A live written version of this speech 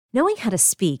Knowing how to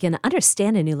speak and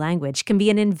understand a new language can be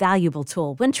an invaluable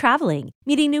tool when traveling,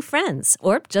 meeting new friends,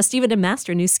 or just even to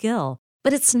master a new skill.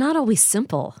 But it's not always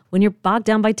simple when you're bogged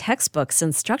down by textbooks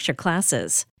and structured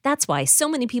classes. That's why so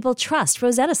many people trust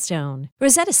Rosetta Stone.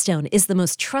 Rosetta Stone is the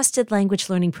most trusted language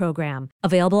learning program,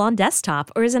 available on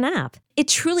desktop or as an app. It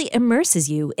truly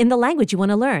immerses you in the language you want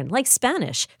to learn, like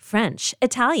Spanish, French,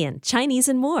 Italian, Chinese,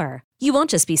 and more. You won't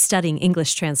just be studying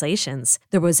English translations.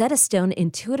 The Rosetta Stone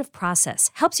intuitive process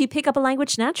helps you pick up a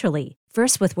language naturally,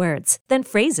 first with words, then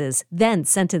phrases, then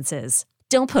sentences.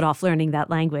 Don't put off learning that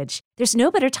language. There's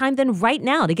no better time than right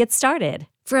now to get started.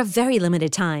 For a very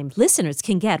limited time, listeners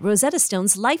can get Rosetta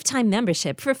Stone's lifetime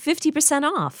membership for 50%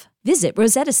 off. Visit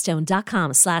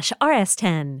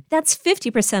rosettastone.com/rs10. That's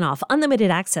 50% off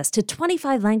unlimited access to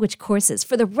 25 language courses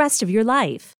for the rest of your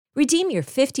life. Redeem your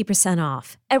 50%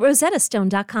 off at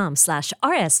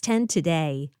rosettastone.com/rs10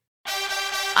 today.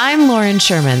 I'm Lauren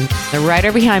Sherman, the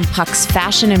writer behind Puck's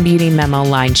Fashion and Beauty Memo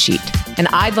line sheet, and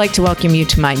I'd like to welcome you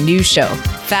to my new show,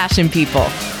 Fashion People.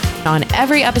 On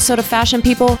every episode of Fashion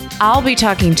People, I'll be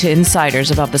talking to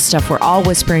insiders about the stuff we're all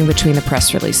whispering between the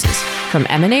press releases, from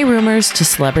M&A rumors to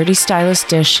celebrity stylist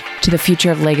dish to the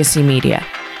future of legacy media.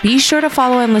 Be sure to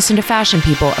follow and listen to Fashion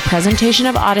People, a presentation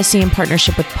of Odyssey in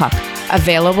partnership with Puck,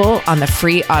 available on the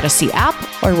free Odyssey app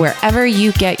or wherever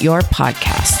you get your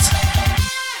podcasts.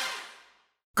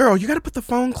 Girl, you gotta put the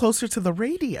phone closer to the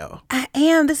radio. I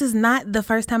am. This is not the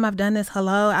first time I've done this.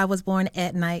 Hello, I was born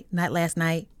at night, not last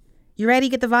night. You ready?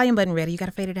 Get the volume button ready. You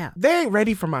gotta fade it out. They ain't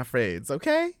ready for my fades,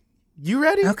 okay? You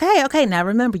ready? Okay. Now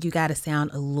remember, you gotta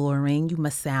sound alluring. You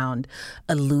must sound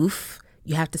aloof.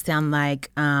 You have to sound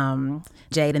like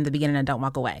Jade in the beginning of Don't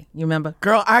Walk Away. You remember?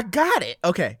 Girl, I got it.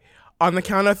 Okay, on the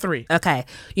count of 3. Okay.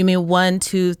 You mean 1,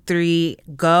 2, 3,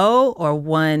 go, or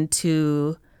 1,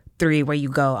 2, 3 where you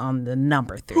go on the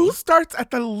number 3? Who starts at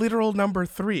the literal number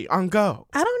 3 on go?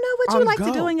 I don't know what you like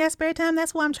to do in your spare time.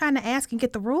 That's why I'm trying to ask and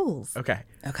get the rules. Okay.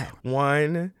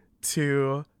 1,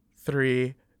 2,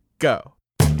 3, go.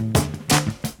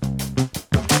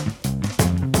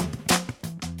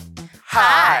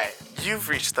 Hi, you've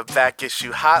reached the Back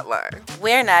Issue Hotline.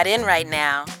 We're not in right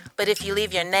now, but if you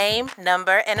leave your name,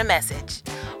 number, and a message,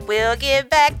 we'll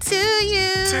get back to you.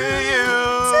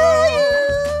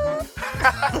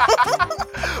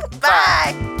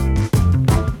 Bye.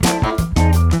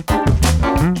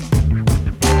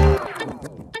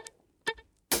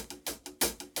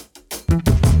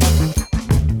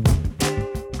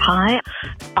 Hi,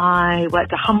 I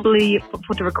work at Humbly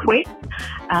for the Request,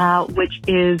 which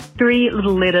is 3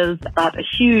 little letters but a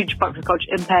huge popular culture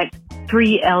impact,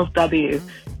 3LW.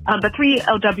 But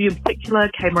 3LW in particular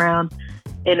came around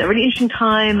in a really interesting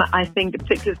time, I think, in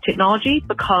particular with technology,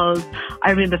 because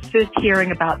I remember first hearing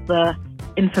about the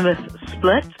infamous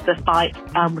split, the fight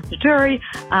with the jury,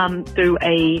 through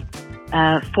a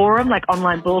forum, like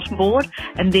online bulletin board.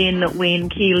 And then when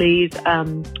Keely's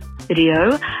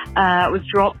video was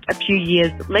dropped a few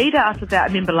years later after that,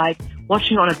 I remember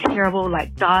watching on a terrible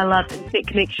dial-up internet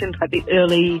connection, like the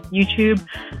early YouTube,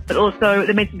 but also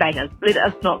they made some bangers. Let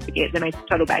us not forget, they made some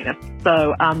total bangers.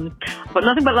 So I've got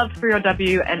nothing but love for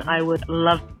 3LW, and I would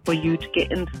love for you to get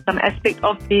into some aspect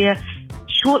of their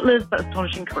short-lived but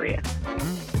astonishing career.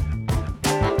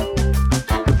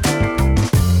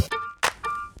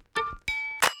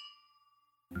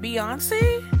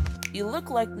 Beyonce? You look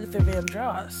like Luther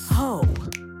Vandross. Oh,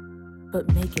 but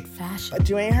make it fashion. But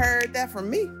you ain't heard that from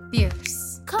me.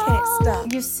 Fierce. Can't stop.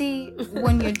 You see,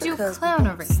 when you do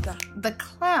clownery, the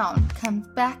clown comes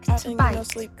back to bite. No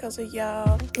sleep because of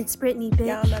y'all. It's Britney, bitch.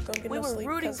 Y'all not gonna get no sleep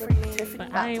because of me.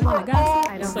 But I ain't want to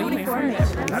gossip. I don't rooting for me.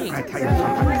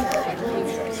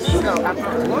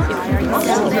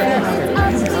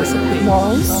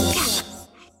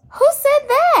 Who said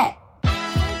that?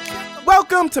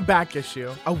 Welcome to Back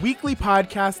Issue, a weekly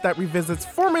podcast that revisits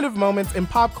formative moments in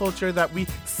pop culture that we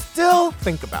still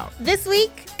think about. This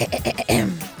week,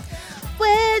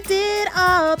 where did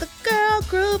all the girl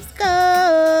groups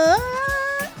go?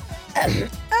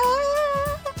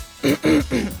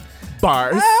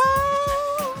 Bars.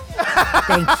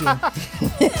 Thank you.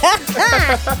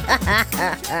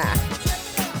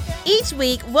 Each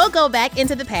week, we'll go back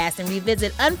into the past and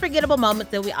revisit unforgettable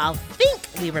moments that we all think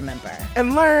we remember.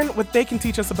 And learn what they can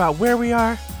teach us about where we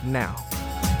are now.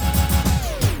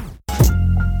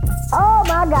 Oh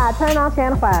my God, turn on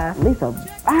Channel 5. Lisa,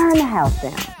 burn the house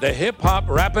down. The hip-hop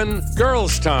rapping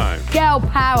Girls Time. Girl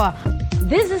power.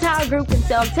 This is how a group can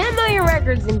sell 10 million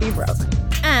records and be broke.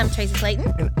 I'm Tracy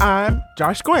Clayton. And I'm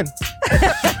Josh Gwynn.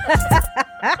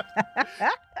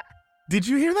 Did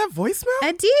you hear that voicemail?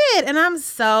 I did. And I'm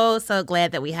so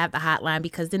glad that we have the hotline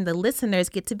because then the listeners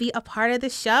get to be a part of the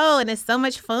show and it's so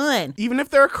much fun. Even if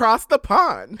they're across the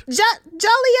pond.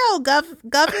 Jolly-o,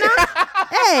 governor.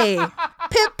 Hey,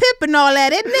 pip and all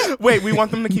that, isn't it? Wait, we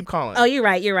want them to keep calling. Oh, you're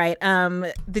right.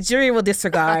 The jury will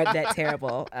disregard that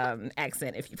terrible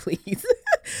accent, if you please.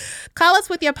 Call us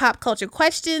with your pop culture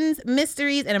questions,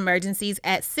 mysteries, and emergencies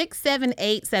at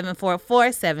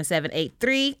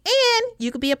 678-744-7783. And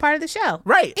you could be a part of the show.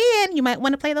 Right. And you might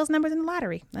want to play those numbers in the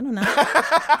lottery. I don't know.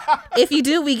 If you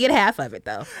do, we get half of it,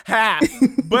 though. Half.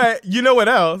 But you know what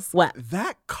else? What?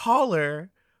 That caller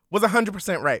was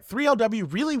 100% right.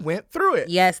 3LW really went through it.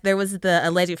 Yes, there was the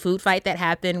alleged food fight that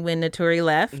happened when Naturi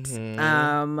left.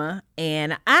 Mm-hmm.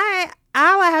 And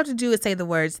all I have to do is say the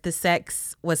words, the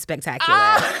sex was spectacular.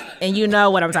 And you know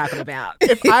what I'm talking about.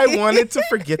 If I wanted to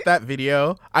forget that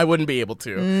video, I wouldn't be able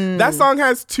to. That song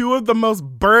has two of the most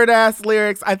bird-ass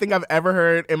lyrics I think I've ever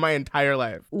heard in my entire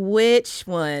life. Which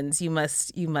ones? You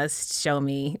must show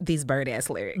me these bird-ass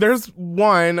lyrics. There's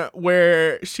one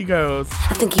where she goes,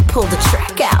 I think he pulled the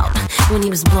track out when he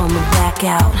was blowing the back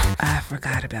out. I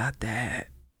forgot about that.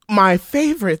 My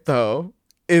favorite, though,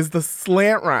 is the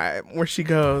slant rhyme where she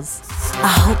goes, I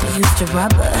hope you used to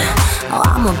rubber. Oh,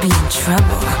 I'm gonna be in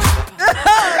trouble.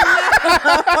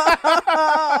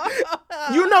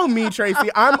 You know me, Tracy.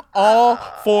 I'm all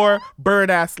for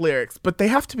bird-ass lyrics, but they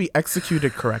have to be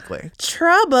executed correctly.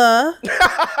 Trouble.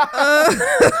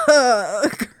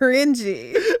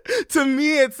 Cringy. To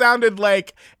me, it sounded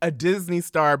like a Disney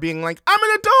star being like, I'm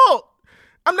an adult.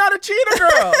 I'm not a cheetah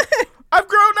girl. I've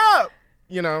grown up.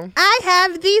 You know, I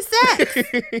have the sex.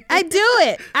 I do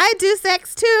it. I do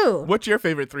sex too. What's your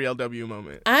favorite 3LW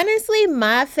moment? Honestly,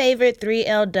 my favorite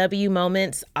 3LW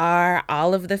moments are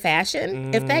all of the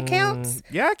fashion, if that counts.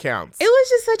 Yeah, it counts. It was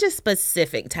just such a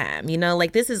specific time, you know,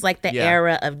 like this is like the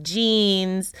era of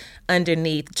jeans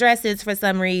underneath dresses for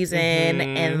some reason,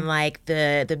 and like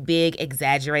the big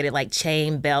exaggerated like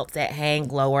chain belts that hang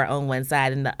lower on one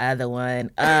side and the other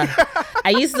one.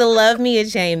 I used to love me a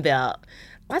chain belt.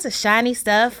 Lots of shiny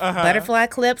stuff, butterfly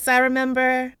clips, I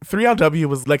remember. 3LW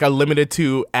was like a limited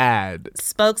to ad.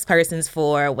 Spokespersons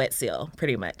for Wet Seal,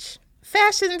 pretty much.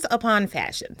 Fashions upon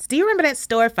fashions. Do you remember that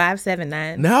store,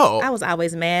 579? No. I was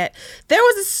always mad. There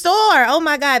was a store. Oh,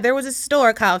 my God. There was a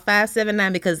store called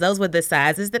 579 because those were the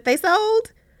sizes that they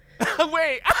sold.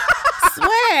 Wait.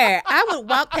 Swear. I would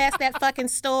walk past that fucking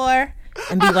store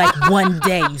and be like, one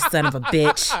day, you son of a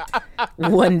bitch.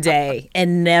 One day.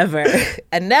 And never.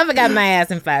 I never got my ass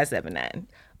in 579.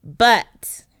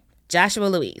 But Joshua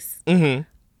Louise,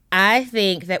 I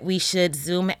think that we should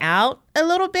zoom out a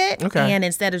little bit. Okay. And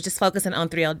instead of just focusing on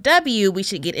 3LW, we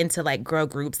should get into like girl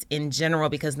groups in general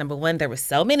because number one, there were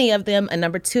so many of them. And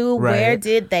number two, where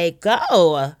did they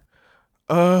go?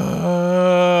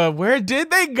 Where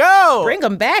did they go? Bring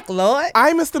them back, Lord.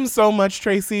 I miss them so much,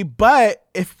 Tracy. But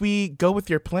if we go with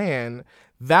your plan,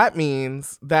 that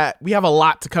means that we have a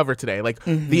lot to cover today. Like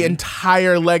the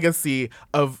entire legacy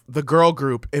of the girl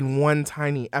group in one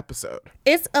tiny episode.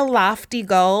 It's a lofty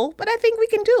goal, but I think we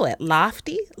can do it.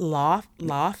 Lofty.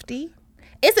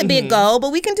 It's a big goal,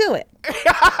 but we can do it.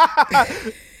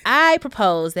 I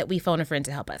propose that we phone a friend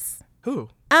to help us. Who?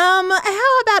 How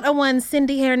about a one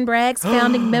Cindy Heron Braggs,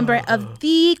 founding member of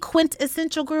the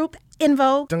quintessential group In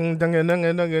Vogue?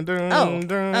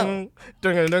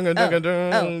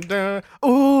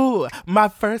 Ooh, my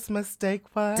first mistake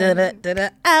was.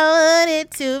 I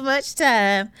wanted too much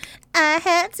time. I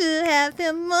had to have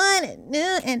him morning,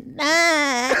 noon, and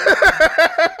night.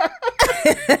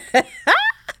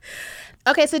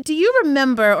 Okay, so do you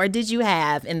remember, or did you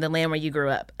have, in the land where you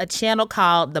grew up, a channel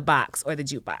called The Box or The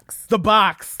Jukebox? The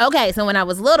Box. Okay, so when I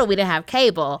was little, we didn't have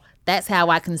cable. That's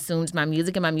how I consumed my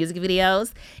music and my music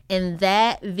videos. In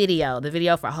that video, the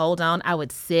video for Hold On, I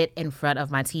would sit in front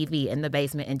of my TV in the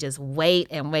basement and just wait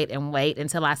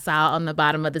until I saw on the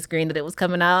bottom of the screen that it was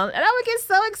coming on. And I would get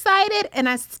so excited. And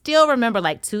I still remember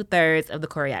like 2/3 of the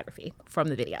choreography from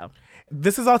the video.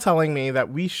 This is all telling me that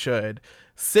we should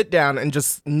sit down and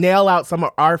just nail out some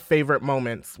of our favorite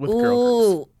moments with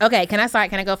girl groups. Okay, can I start?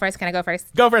 Can I go first?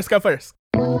 Go first.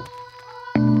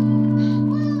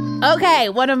 Okay,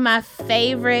 one of my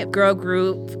favorite girl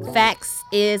group facts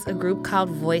is a group called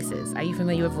Voices. Are you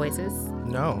familiar with Voices?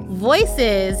 No.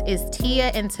 Voices is Tia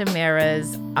and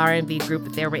Tamara's R&B group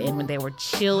that they were in when they were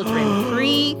children,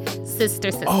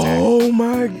 pre-Sister. Oh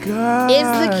my God.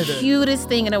 It's the cutest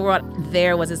thing in the world.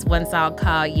 There was this one song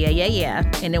called Yeah, Yeah, Yeah,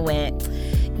 and it went,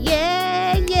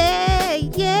 yeah, yeah,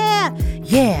 yeah,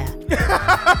 yeah.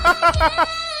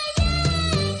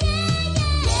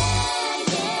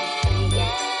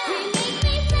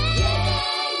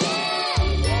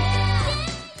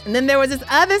 And then there was this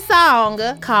other song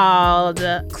called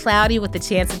Cloudy with a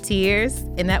Chance of Tears.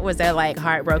 And that was their like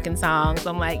heartbroken song. So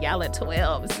I'm like, y'all at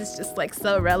 12. This is just like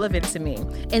so relevant to me.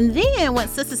 And then when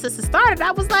Sister Sister started,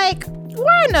 I was like, where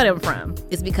I know them from?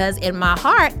 It's because in my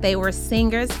heart, they were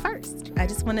singers first. I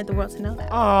just wanted the world to know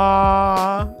that.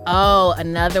 Aww. Oh,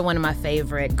 another one of my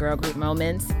favorite girl group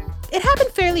moments. It happened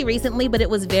fairly recently, but it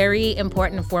was very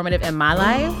important and formative in my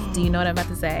life. Do you know what I'm about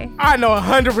to say? I know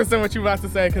 100% what you're about to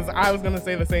say because I was going to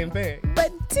say the same thing.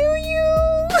 But do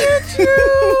you? Did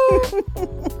you?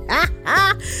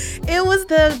 It was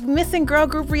the Missing Girl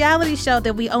Group reality show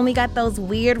that we only got those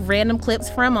weird random clips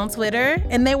from on Twitter,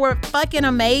 and they were fucking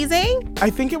amazing. I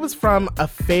think it was from a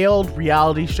failed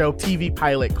reality show TV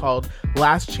pilot called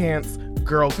Last Chance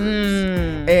Girl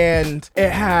Groups. And it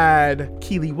had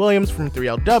Keely Williams from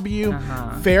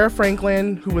 3LW, Farrah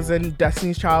Franklin, who was in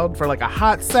Destiny's Child for like a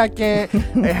hot second.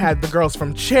 It had the girls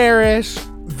from Cherish.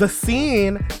 The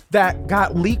scene that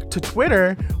got leaked to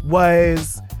Twitter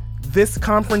was this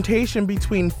confrontation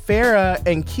between Farrah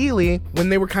and Keely when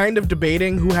they were kind of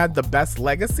debating who had the best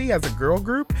legacy as a girl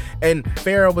group. And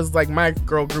Farrah was like, my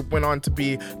girl group went on to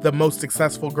be the most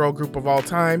successful girl group of all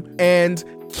time. And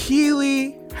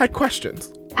Keely had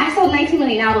questions. I sold 19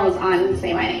 million albums on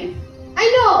Say My Name. I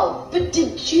know, but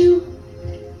did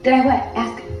I what?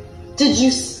 Ask. Did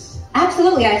you?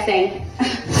 Absolutely, I sang.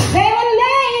 Say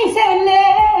my name, say my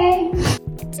name.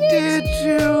 Did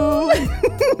you?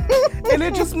 And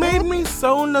it just made me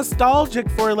so nostalgic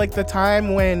for like the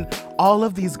time when all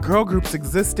of these girl groups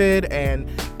existed, and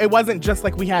it wasn't just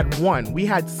like we had one, we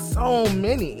had so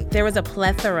many. There was a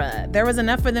plethora. There was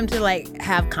enough for them to like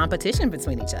have competition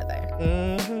between each other.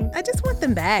 I just want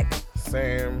them back.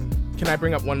 Same. Can I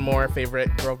bring up one more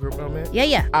favorite girl group moment?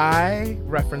 Yeah. I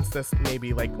reference this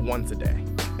maybe like once a day,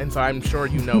 and so I'm sure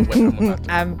you know what I'm about to talk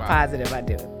I'm about. positive I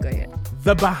do. Go ahead.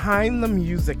 The Behind the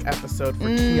Music episode for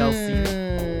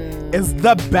TLC is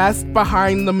the best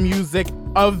behind the music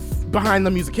of Behind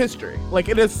the Music history. Like,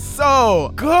 it is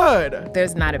so good.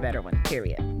 There's not a better one,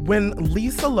 period. When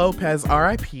Lisa Lopez,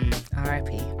 R.I.P.,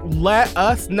 let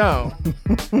us know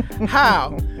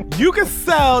how you can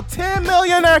sell 10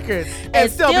 million records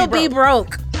and still be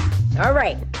broke. All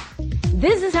right.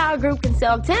 This is how a group can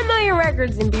sell 10 million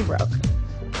records and be broke.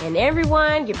 And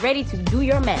everyone, get ready to do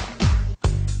your math.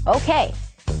 Okay,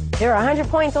 there are 100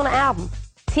 points on the album.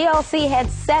 TLC had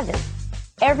 7.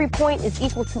 Every point is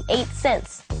equal to 8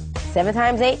 cents. 7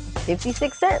 times 8,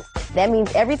 56 cents. That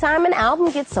means every time an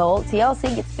album gets sold,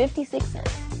 TLC gets 56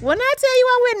 cents. When I tell you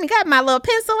I went and got my little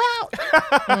pencil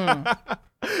out.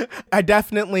 I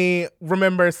definitely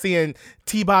remember seeing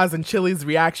T-Boz and Chili's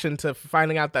reaction to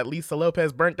finding out that Lisa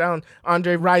Lopez burnt down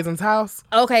Andre Rison's house.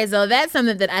 Okay, so that's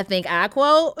something that I think I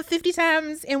quote 50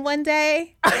 times in one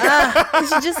day.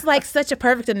 It's just like such a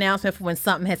perfect announcement for when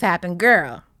something has happened.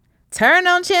 Girl, turn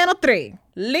on channel 3.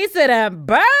 Lisa done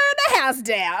burned the house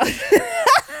down.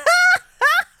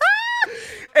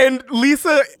 And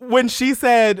Lisa, when she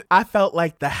said, I felt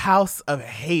like the house of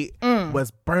hate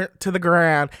was burnt to the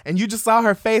ground, and you just saw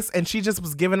her face, and she just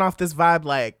was giving off this vibe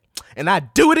like, and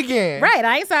I'd do it again. Right,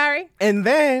 I ain't sorry. And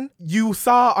then you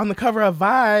saw on the cover of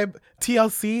Vibe,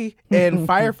 TLC in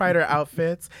firefighter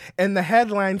outfits, and the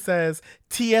headline says,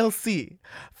 TLC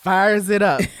fires it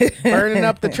up, burning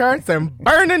up the charts and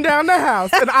burning down the house.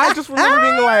 And I just remember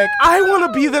being like, I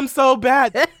want to be them so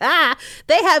bad.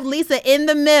 They have Lisa in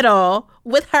the middle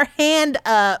with her hand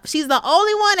up. She's the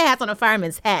only one that has on a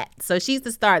fireman's hat. So she's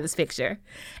the star of this picture.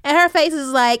 And her face is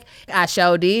like, I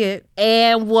sure did.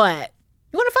 And what?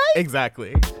 You want to fight?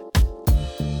 Exactly.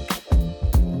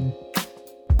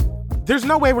 There's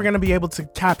no way we're going to be able to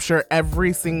capture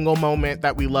every single moment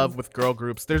that we love with girl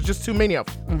groups. There's just too many of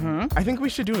them. I think we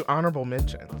should do honorable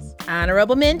mentions.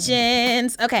 Honorable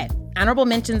mentions. Okay. Honorable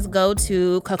mentions go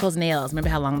to Coco's Nails. Remember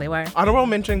how long they were? Honorable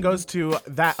mention goes to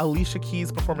that Alicia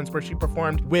Keys performance where she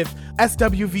performed with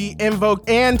SWV, En Vogue,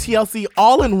 and TLC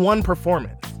all in one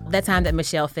performance. That time that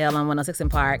Michelle fell on 106 in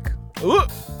Park. Ooh.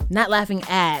 Not laughing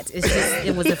at. It's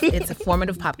just it's a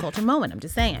formative pop culture moment. I'm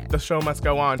just saying. The show must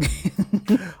go on.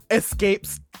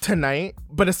 Escapes tonight,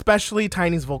 but especially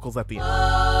Tiny's vocals at the end.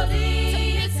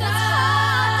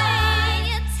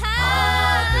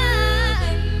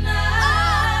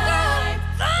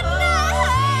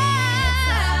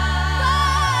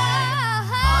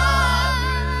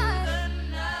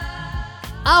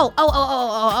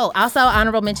 Also,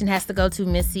 honorable mention has to go to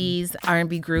Missy's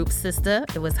R&B group, Sister.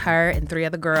 It was her and 3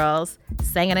 other girls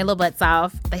singing their little butts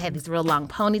off. They had these real long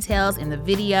ponytails in the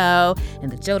video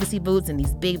and the Jodeci boots and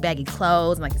these big baggy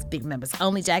clothes and like these big members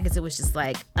only jackets. It was just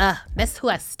like, that's who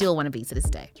I still want to be to this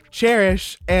day.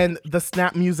 Cherish and the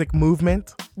Snap Music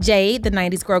movement. Jade, the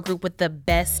 90s girl group with the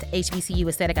best HBCU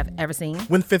aesthetic I've ever seen.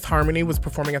 When Fifth Harmony was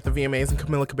performing at the VMAs and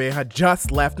Camila Cabello had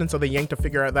just left, and so they yanked a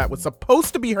figure out that was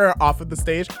supposed to be her off of the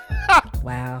stage.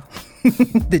 Wow.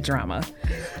 The drama.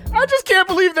 I just can't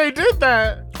believe they did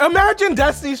that. Imagine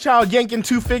Destiny's Child yanking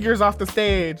 2 figures off the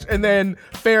stage and then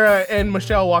Farrah and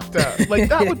Michelle walked up. Like,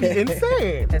 that would be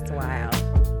insane. That's wild.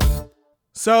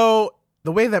 So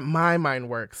the way that my mind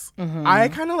works, I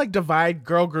kind of like divide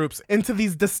girl groups into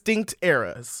these distinct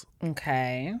eras.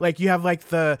 Okay. Like you have like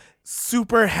the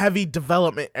super heavy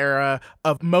development era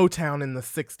of Motown in the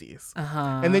 60s.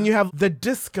 And then you have the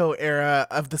disco era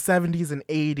of the 70s and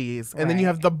 80s. And then you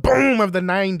have the boom of the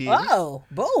 90s. Oh,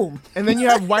 boom. And then you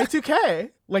have Y2K,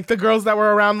 like the girls that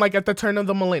were around like at the turn of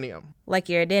the millennium. Like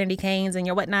your Identity Kanes and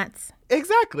your whatnots?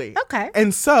 Exactly. Okay.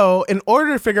 And so in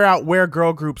order to figure out where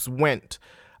girl groups went,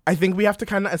 I think we have to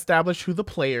kind of establish who the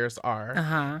players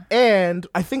are. And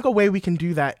I think a way we can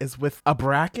do that is with a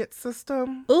bracket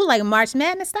system. Ooh, like March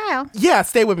Madness style. Yeah,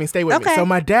 stay with me. Okay. So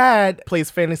my dad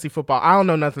plays fantasy football. I don't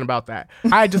know nothing about that.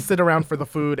 I just sit around for the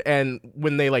food, and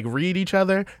when they like read each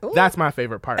other, that's my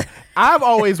favorite part. I've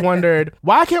always wondered,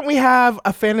 why can't we have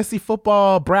a fantasy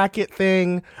football bracket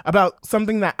thing about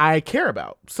something that I care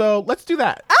about? So let's do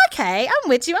that. Okay, I'm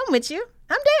with you.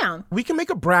 I'm down. We can make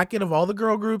a bracket of all the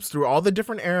girl groups through all the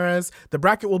different eras. The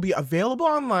bracket will be available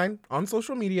online on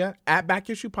social media at Back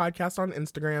Issue Podcast on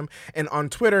Instagram and on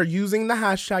Twitter using the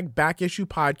hashtag Back Issue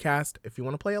Podcast if you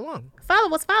want to play along.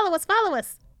 Follow us.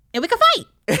 And we can fight.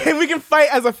 And we can fight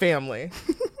as a family.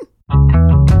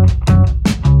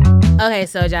 Okay,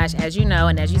 so Josh, as you know,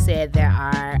 and as you said, there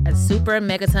are a super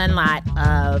megaton lot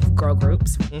of girl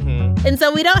groups. And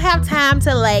so we don't have time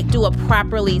to like do a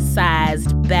properly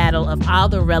sized battle of all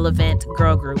the relevant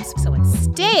girl groups. So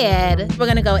instead, we're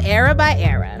gonna go era by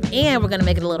era, and we're gonna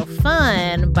make it a little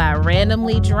fun by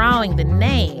randomly drawing the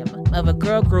name of a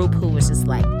girl group who was just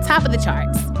like top of the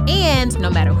charts. And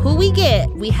no matter who we get,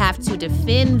 we have to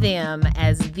defend them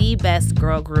as the best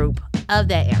girl group of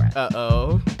that era.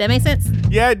 Uh-oh. That makes sense?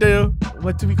 Yeah, I do.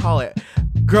 What do we call it?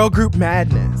 Girl group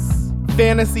madness.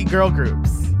 Fantasy girl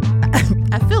groups.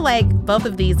 I feel like both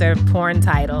of these are porn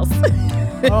titles.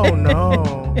 Oh,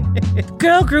 no.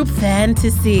 Girl group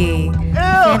fantasy. Ew.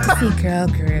 Fantasy girl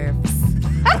groups.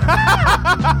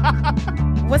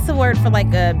 What's the word for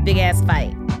like a big ass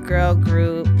fight? Girl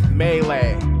group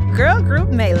melee. Girl group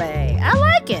melee. I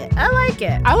like it.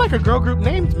 I like a girl group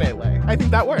named Melee. I think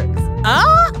that works.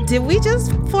 Oh, did we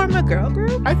just form a girl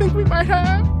group? I think we might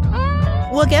have.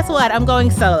 Well, guess what? I'm going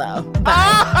solo.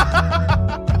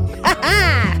 Bye.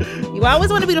 You always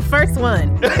want to be the first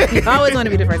one. You always want to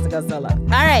be the first to go solo. All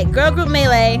right, girl group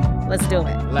melee. Let's do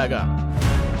it. Let go.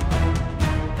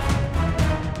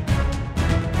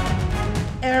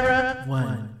 Era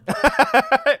 1.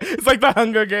 It's like the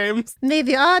Hunger Games. May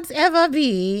the odds ever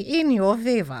be in your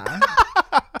favor.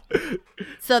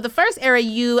 So the first era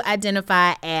you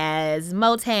identify as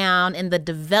Motown in the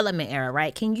development era,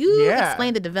 right? Can you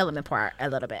explain the development part a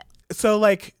little bit? So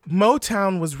like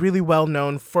Motown was really well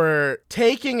known for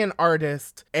taking an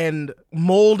artist and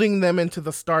molding them into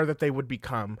the star that they would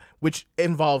become, which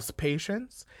involves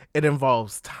patience. It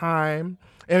involves time.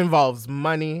 It involves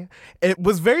money. It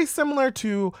was very similar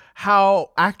to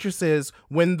how actresses,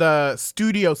 when the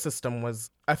studio system was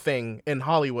a thing in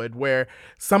Hollywood, where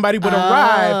somebody would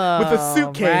arrive with a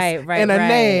suitcase and a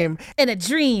name. And a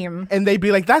dream. And they'd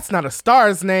be like, that's not a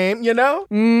star's name, you know?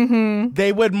 Mm-hmm.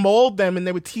 They would mold them and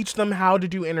they would teach them how to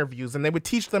do interviews and they would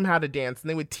teach them how to dance and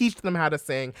they would teach them how to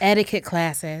sing. Etiquette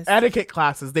classes.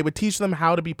 They would teach them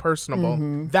how to be personable.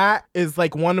 Mm-hmm. That is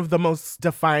like one of the most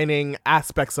defining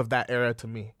aspects of that era to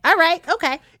me. All right.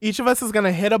 Okay. Each of us is going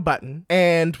to hit a button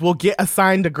and we'll get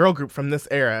assigned a girl group from this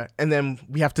era. And then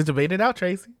we have to debate it out,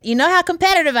 Tracy. You know how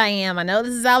competitive I am. I know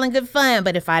this is all in good fun,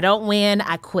 but if I don't win,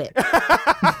 I quit.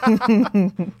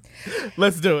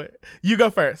 Let's do it. You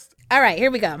go first. All right, here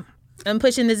we go. I'm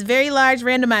pushing this very large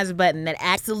randomizer button that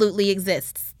absolutely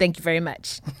exists. Thank you very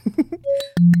much.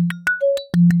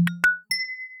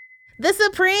 The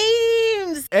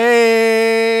Supremes.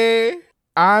 Hey,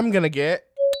 I'm going to get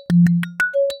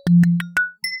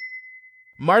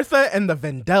Martha and the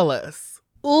Vandellas.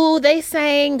 Ooh, they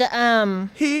sang,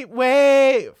 Heat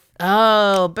Wave.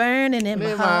 Oh, burning in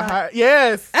my heart.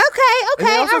 Yes. Okay, And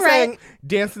they also all right. sang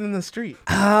Dancing in the Street.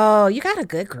 Oh, you got a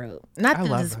good group. Not I that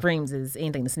love the them. Supremes is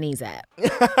anything to sneeze at.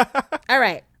 All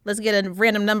right, let's get a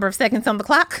random number of seconds on the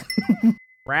clock.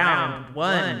 Round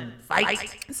 1,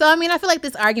 fight. So, I mean, I feel like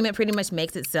this argument pretty much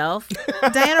makes itself.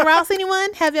 Diana Ross,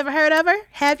 anyone? Have you ever heard of her?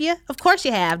 Have you? Of course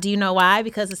you have. Do you know why?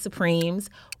 Because the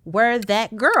Supremes were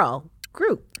that girl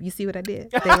group. You see what I did?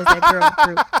 They was that girl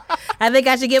group. I think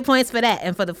I should get points for that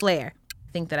and for the flair.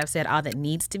 I think that I've said all that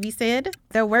needs to be said.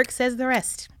 Their work says the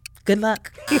rest. Good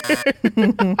luck.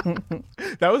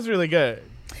 That was really good.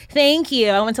 Thank you.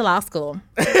 I went to law school.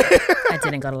 I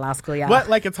didn't go to law school, y'all. What?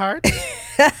 Like it's hard?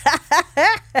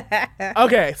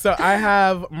 Okay, so I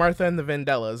have Martha and the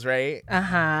Vandellas, right?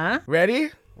 Uh-huh.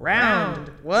 Ready? Round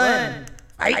 1,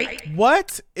 fight.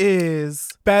 What is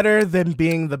better than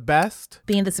being the best?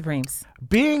 Being the Supremes.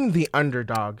 Being the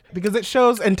underdog, because it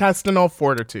shows intestinal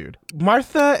fortitude.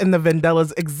 Martha and the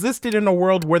Vandellas existed in a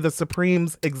world where the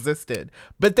Supremes existed,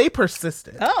 but they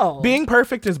persisted. Oh. Being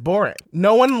perfect is boring.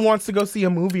 No one wants to go see a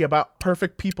movie about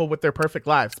perfect people with their perfect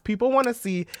lives. People want to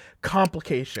see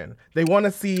complication. They want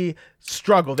to see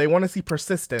struggle. They want to see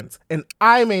persistence. And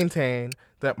I maintain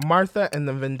that Martha and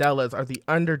the Vandellas are the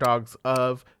underdogs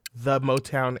of the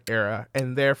Motown era,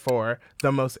 and therefore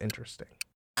the most interesting.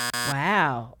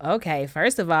 Wow. Okay.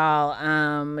 First of all,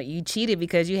 you cheated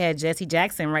because you had Jesse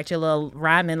Jackson write your little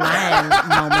rhyming line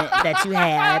moment that you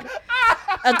had.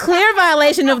 A clear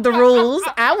violation of the rules.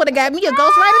 I would have got me a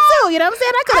ghostwriter too. You know what I'm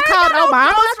saying? I could have called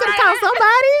Obama. I could have called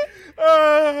somebody.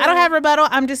 I don't have rebuttal.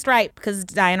 I'm just right because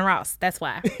it's Diana Ross. That's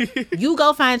why. You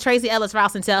go find Tracy Ellis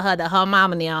Ross and tell her that her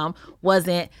mama and them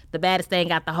wasn't the baddest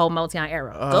thing out the whole Motown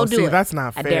era. Go do it. That's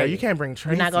not I fair. dare You can't bring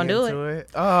Tracy You're not gonna do into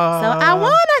it. So I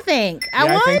won, I think. I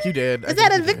won. I think you did. Is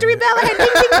that a victory bell? I had ding,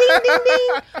 ding, ding, ding,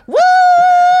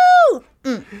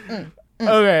 ding. Woo!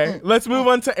 Okay, let's move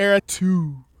on to era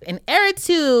 2. In era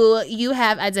 2, you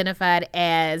have identified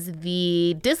as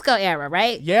the disco era,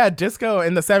 right? Yeah, disco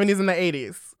in the 70s and the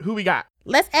 80s. Who we got?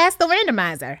 Let's ask the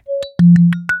randomizer.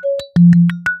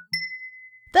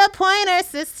 The Pointer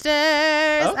Sisters.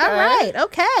 Okay. All right,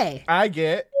 okay. I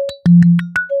get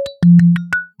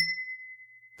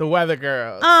the Weather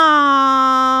Girls.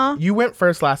 Aww. You went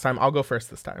first last time. I'll go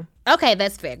first this time. Okay,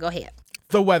 that's fair. Go ahead.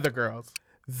 The Weather Girls.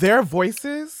 Their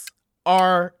voices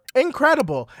are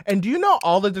incredible. And do you know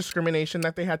all the discrimination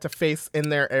that they had to face in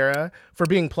their era for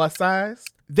being plus size?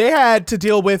 They had to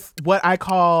deal with what I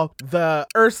call the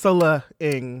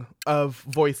Ursula-ing of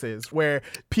voices, where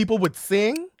people would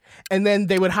sing and then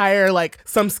they would hire like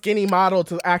some skinny model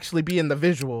to actually be in the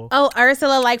visual. Oh,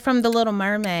 Ursula, like from The Little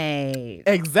Mermaid.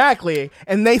 Exactly.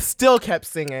 And they still kept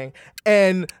singing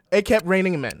and it kept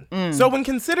raining men. So when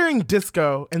considering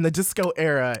disco and the disco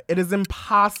era, it is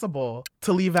impossible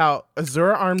to leave out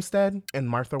Azura Armstead and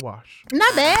Martha Wash.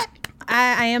 Not bad.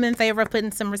 I am in favor of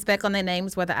putting some respect on their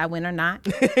names, whether I win or not.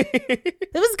 It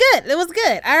was good. It was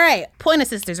good. All right. Pointer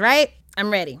Sisters, right? I'm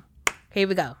ready. Here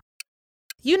we go.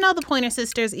 You know the Pointer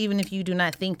Sisters, even if you do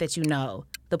not think that you know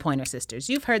the Pointer Sisters.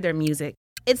 You've heard their music.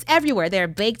 It's everywhere. They're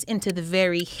baked into the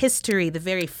very history, the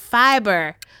very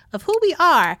fiber of who we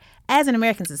are as an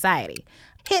American society.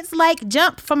 Hits like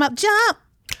Jump from Up, Jump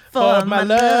for my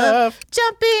love.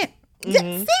 Jump in.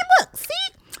 See, look, see?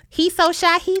 He's so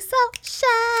shy, he's so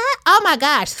shy. Oh my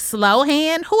gosh, slow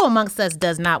hand. Who amongst us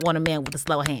does not want a man with a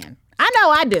slow hand? I know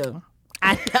I do.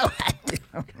 I know I do.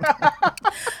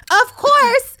 Of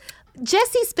course,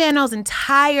 Jesse Spano's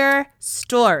entire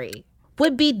story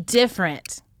would be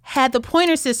different had the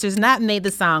Pointer Sisters not made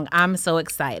the song I'm So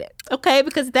Excited. Okay,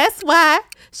 because that's why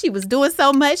she was doing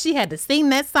so much. She had to sing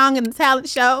that song in the talent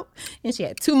show, and she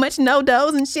had too much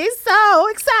no-dos, and she's so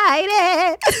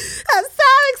excited. I'm so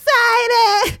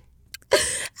excited.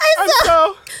 I'm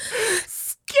so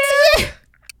scared.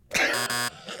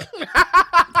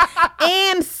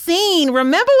 And scene.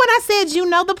 Remember when I said you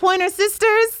know the Pointer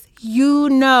Sisters? You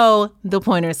know the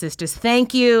Pointer Sisters.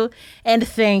 Thank you and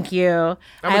thank you.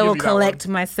 I will collect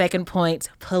my second point,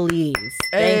 please.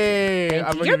 Hey,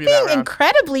 thank you. You're being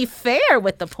incredibly fair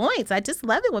with the points. I just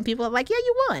love it when people are like, yeah,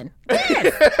 you won. Yes,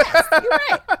 you're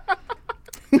right.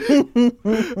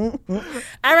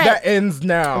 All right. That ends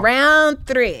now. Round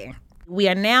 3. We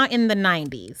are now in the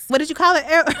 90s. What did you call it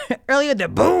earlier? The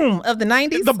boom of the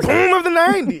 90s? The boom of the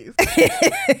 90s.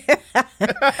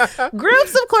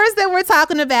 Groups, of course, that we're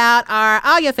talking about are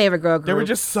all your favorite girl groups. There were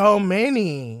just so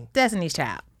many. Destiny's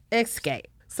Child. Escape.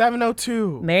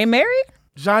 702. Mary Mary.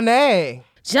 Janae.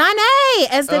 Janae.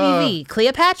 SWV.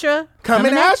 Cleopatra.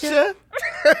 Coming at you.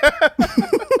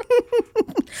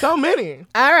 So many.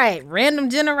 All right. Random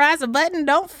generizer button.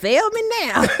 Don't fail me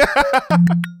now.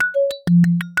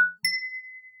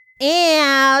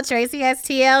 And Tracy has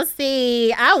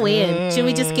TLC. I win. Should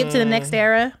we just skip to the next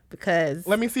era? Because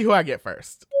let me see who I get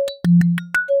first.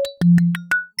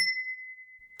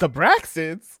 The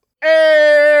Braxtons.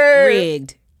 Hey!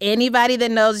 Rigged. Anybody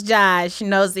that knows Josh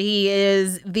knows that he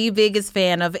is the biggest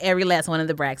fan of every last one of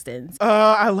the Braxtons.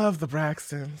 I love the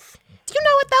Braxtons. You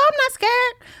know what, though? I'm not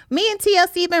scared. Me and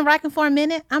TLC been rocking for a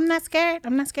minute. I'm not scared.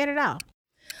 I'm not scared at all.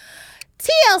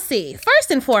 TLC,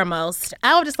 first and foremost,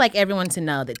 I would just like everyone to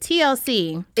know that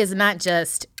TLC is not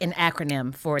just an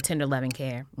acronym for Tender Loving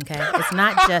Care, okay? It's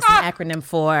not just an acronym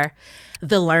for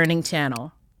the Learning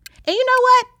Channel. And you know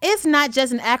what? It's not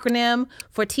just an acronym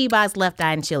for T-Boz Left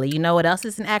Eye and Chili. You know what else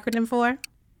it's an acronym for?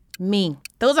 Me.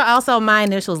 Those are also my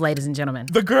initials, ladies and gentlemen.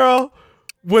 The girl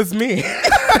was me.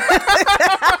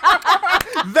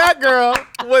 That girl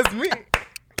was me.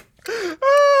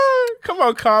 Come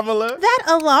on, Kamala. That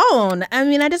alone, I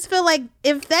mean, I just feel like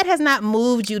if that has not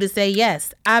moved you to say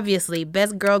yes, obviously,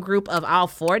 best girl group of all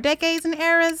 4 decades and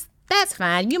eras, that's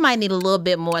fine. You might need a little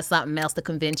bit more something else to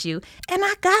convince you. And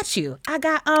I got you. I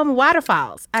got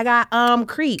Waterfalls. I got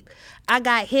Creep. I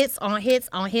got hits on hits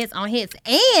on hits on hits.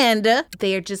 And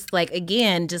they're just like,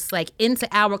 again, just like into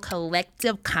our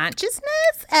collective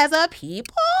consciousness as a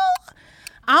people.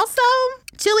 Also,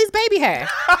 Chili's baby hair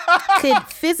could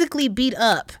physically beat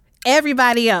up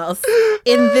everybody else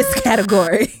in this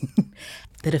category.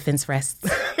 The defense rests.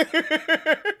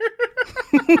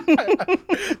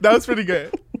 That was pretty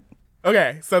good.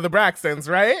 Okay, so the Braxtons,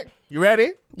 right? You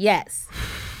ready? Yes.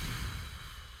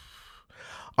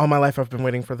 All my life I've been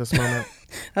waiting for this moment.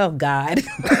 Oh, God.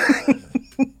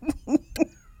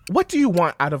 What do you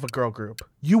want out of a girl group?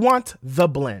 You want the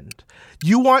blend.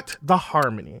 You want the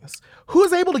harmonies.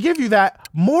 Who's able to give you that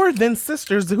more than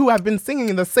sisters who have been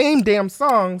singing the same damn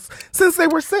songs since they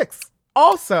were 6?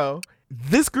 Also,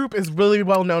 this group is really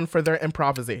well known for their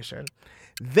improvisation.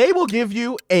 They will give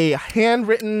you a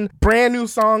handwritten brand new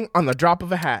song on the drop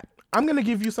of a hat. I'm going to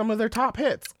give you some of their top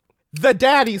hits. The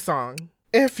Daddy song.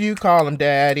 If you call him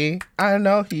Daddy, I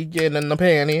know he getting the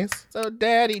panties. So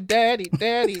Daddy, Daddy,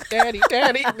 Daddy, Daddy,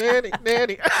 Daddy, Daddy,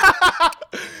 Daddy.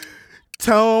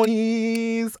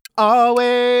 Tony's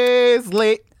always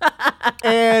late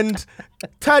and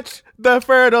touch the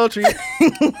fertile tree.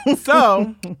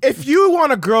 So if you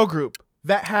want a girl group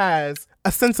that has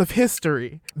a sense of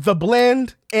history, the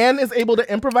blend, and is able to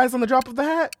improvise on the drop of the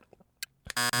hat,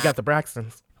 you got the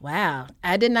Braxtons. Wow.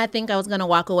 I did not think I was going to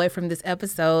walk away from this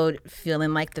episode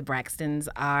feeling like the Braxtons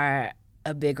are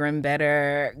a bigger and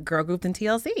better girl group than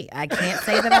TLC. I can't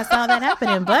say that I saw that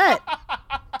happening, but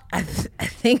I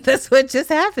think that's what just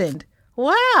happened.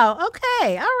 Wow.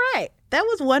 Okay. All right. That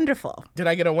was wonderful. Did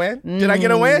I get a win? Did I get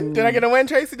a win? Did I get a win,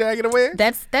 Tracy? Did I get a win?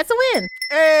 That's a win.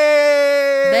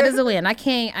 Hey! That is a win. I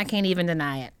can't even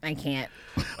deny it. I can't.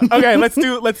 Okay, let's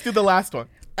do the last one.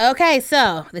 Okay,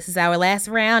 so this is our last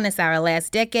round. It's our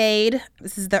last decade.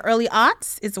 This is the early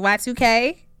aughts. It's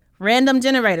Y2K. Random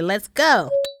generator. Let's go.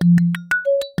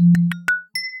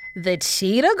 The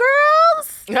Cheetah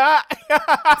Girls?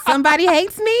 Somebody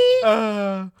hates me?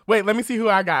 Wait, let me see who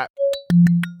I got.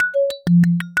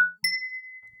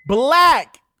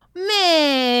 Black.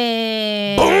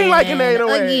 Man. Boom like an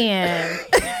 808.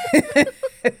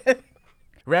 Again.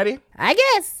 Ready? I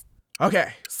guess.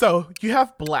 Okay, so you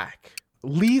have Black.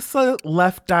 Lisa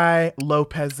Left Eye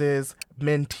Lopez's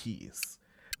mentees.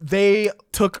 They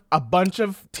took a bunch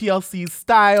of TLC's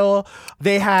style.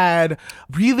 They had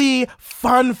really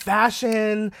fun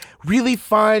fashion, really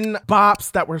fun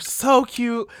bops that were so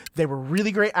cute. They were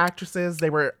really great actresses. They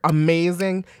were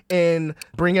amazing in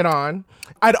Bring It On.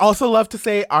 I'd also love to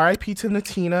say R.I.P. to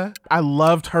Natina. I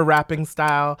loved her rapping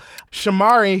style.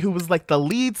 Shamari, who was like the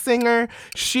lead singer,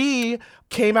 she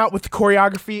came out with the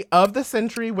choreography of the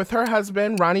century with her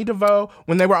husband, Ronnie DeVoe,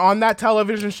 when they were on that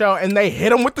television show and they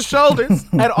hit him with the shoulders.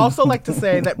 I'd also like to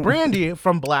say that Brandy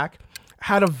from Black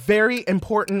had a very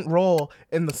important role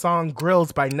in the song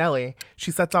Grills by Nelly.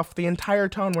 She sets off the entire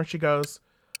tone where she goes,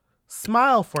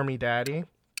 "Smile for me, daddy."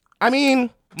 I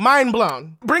mean, mind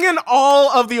blown. Bring in all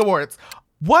of the awards.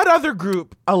 What other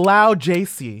group allowed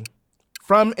JC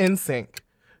from NSYNC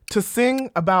to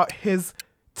sing about his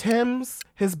Timbs,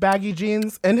 his baggy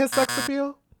jeans, and his sex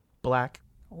appeal? Black.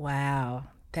 Wow.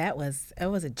 It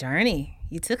was a journey.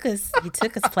 You took us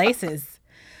places.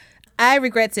 I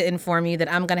regret to inform you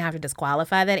that I'm going to have to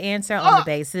disqualify that answer on the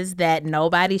basis that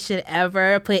nobody should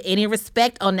ever put any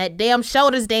respect on that damn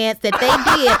shoulders dance that they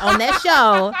did on that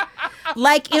show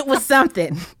like it was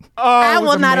something. I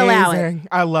will not allow it.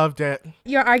 I loved it.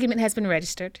 Your argument has been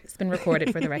registered. It's been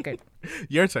recorded for the record.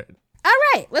 Your turn. All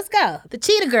right, let's go. The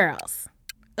Cheetah Girls.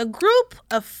 A group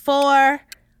of 4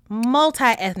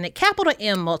 multi-ethnic, capital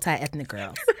M multi-ethnic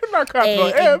girls. Not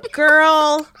capital M. A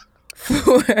girl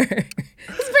for...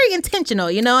 It's very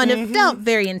intentional, you know, and it felt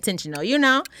very intentional, you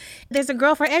know. There's a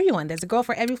girl for everyone. There's a girl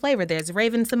for every flavor. There's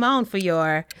Raven Simone for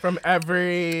your... From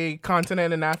every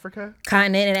continent in Africa?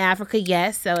 Continent in Africa,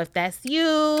 yes. So if that's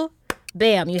you,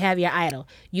 bam, you have your idol.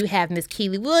 You have Miss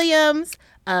Keely Williams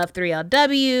of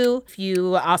 3LW. If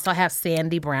you also have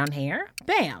sandy brown hair,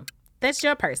 bam, that's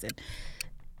your person.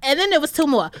 And then there was two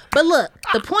more. But look,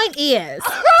 the point is,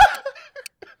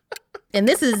 and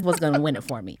this is what's going to win it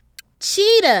for me.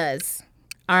 Cheetahs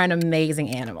are an amazing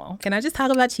animal. Can I just talk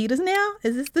about cheetahs now?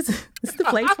 Is this the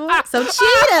place for it? So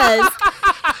cheetahs,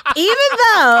 even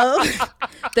though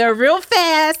they're real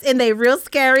fast and they're real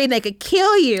scary and they could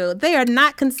kill you, they are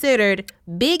not considered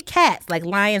big cats like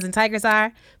lions and tigers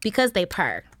are because they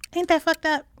purr. Ain't that fucked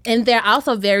up? And they're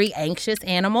also very anxious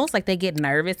animals. Like, they get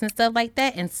nervous and stuff like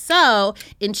that. And so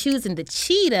in choosing the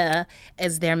cheetah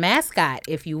as their mascot,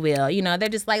 if you will, you know, they're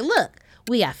just like, look,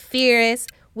 we are fierce.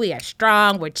 We are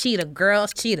strong. We're cheetah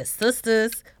girls, cheetah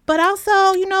sisters. But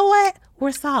also, you know what?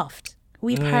 We're soft.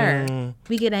 We purr.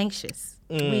 We get anxious.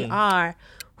 We are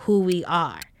who we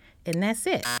are. And that's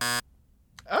it.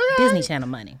 Okay. Disney Channel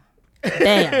money.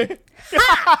 Damn.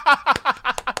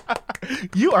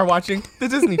 You are watching the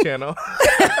Disney Channel.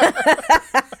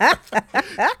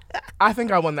 I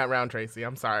think I won that round, Tracy.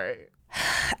 I'm sorry.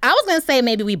 I was going to say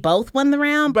maybe we both won the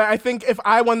round. But I think if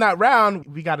I won that round,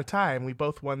 we got a tie and we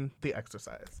both won the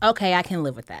exercise. Okay, I can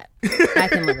live with that.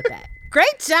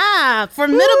 Great job.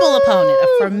 Formidable opponent. A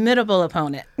formidable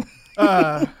opponent.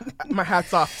 My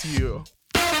hat's off to you.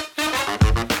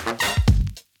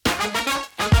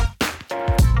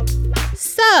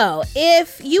 So,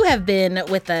 if you have been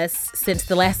with us since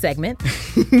the last segment,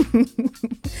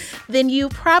 then you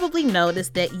probably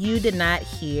noticed that you did not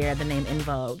hear the name En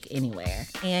Vogue anywhere.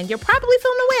 And you're probably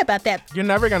feeling away about that. You're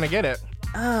never going to get it.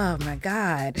 Oh, my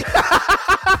God.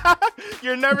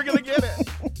 You're never going to get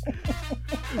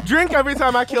it. Drink every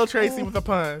time I kill Tracy with a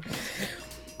pun.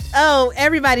 Oh,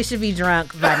 everybody should be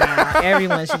drunk by now.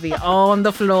 Everyone should be on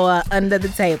the floor, under the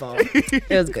table. It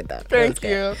was good, though. Thank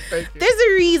you. There's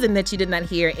a reason that you did not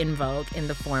hear En Vogue in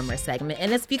the former segment,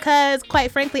 and it's because,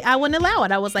 quite frankly, I wouldn't allow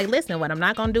it. I was like, listen, what I'm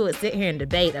not going to do is sit here and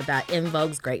debate about En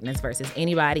Vogue's greatness versus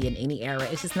anybody in any era.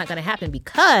 It's just not going to happen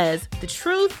because the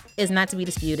truth is not to be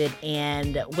disputed,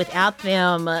 and without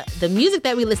them, the music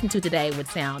that we listen to today would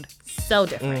sound so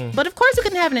different. But of course, we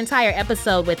couldn't have an entire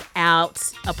episode without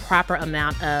a proper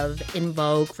amount of En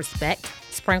Vogue respect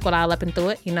sprinkled all up and through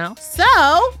it, you know? So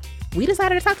we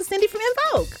decided to talk to Cindy from En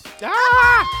Vogue.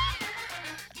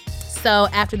 So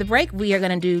after the break, we are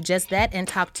going to do just that and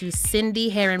talk to Cindy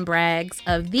Heron-Braggs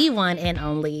of the one and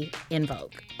only En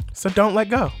Vogue. So don't let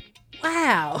go.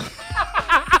 Wow.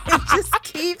 It just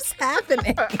keeps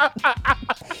happening.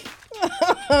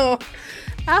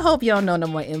 I hope y'all know no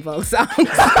more En Vogue songs.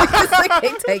 I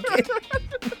can't take it.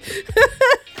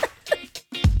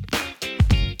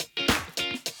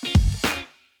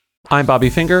 I'm Bobby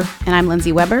Finger. And I'm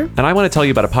Lindsay Weber. And I want to tell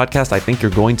you about a podcast I think you're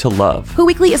going to love. Who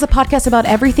Weekly is a podcast about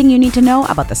everything you need to know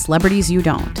about the celebrities you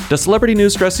don't. Does celebrity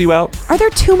news stress you out? Are there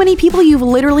too many people you've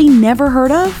literally never heard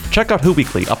of? Check out Who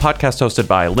Weekly, a podcast hosted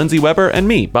by Lindsay Weber and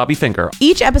me, Bobby Finger.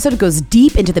 Each episode goes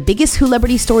deep into the biggest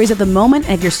Who-lebrity stories of the moment,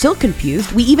 and if you're still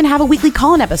confused, we even have a weekly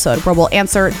call-in episode where we'll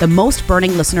answer the most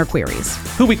burning listener queries.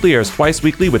 Who Weekly airs twice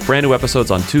weekly with brand new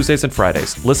episodes on Tuesdays and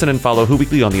Fridays. Listen and follow Who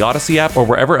Weekly on the Odyssey app or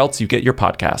wherever else you get your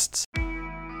podcasts.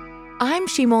 I'm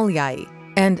Shimol Yai,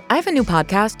 and I have a new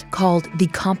podcast called The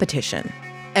Competition.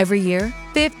 Every year,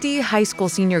 50 high school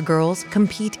senior girls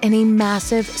compete in a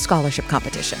massive scholarship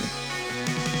competition.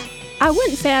 I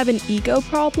wouldn't say I have an ego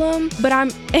problem, but I'm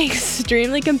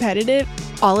extremely competitive.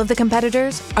 All of the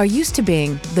competitors are used to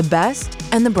being the best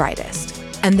and the brightest,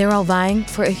 and they're all vying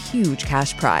for a huge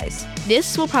cash prize.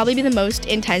 This will probably be the most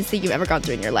intense thing you've ever gone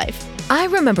through in your life. I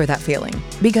remember that feeling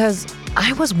because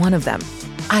I was one of them.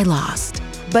 I lost.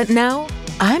 But now,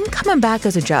 I'm coming back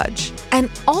as a judge and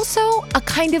also a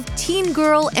kind of teen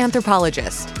girl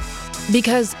anthropologist.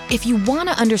 Because if you want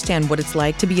to understand what it's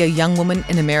like to be a young woman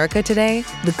in America today,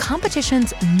 the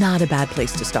competition's not a bad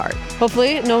place to start.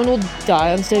 Hopefully, no one will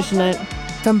die on stage tonight.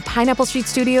 From Pineapple Street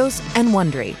Studios and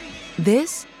Wondery,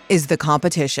 this is The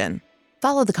Competition.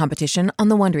 Follow The Competition on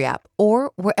the Wondery app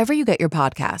or wherever you get your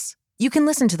podcasts. You can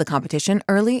listen to The Competition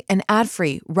early and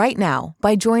ad-free right now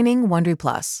by joining Wondery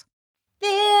Plus.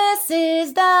 This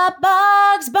is the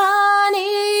Bugs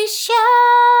Bunny Show.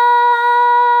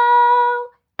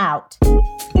 Out.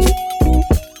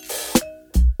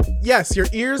 Yes, your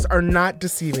ears are not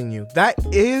deceiving you. That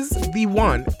is the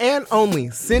one and only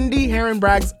Cindy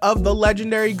Heron-Braggs of the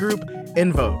legendary group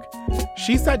En Vogue.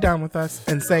 She sat down with us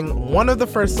and sang one of the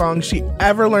first songs she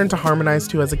ever learned to harmonize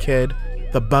to as a kid,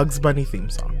 the Bugs Bunny theme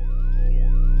song.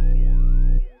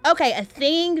 Okay, a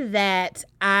thing that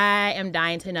I am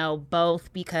dying to know,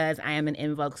 both because I am an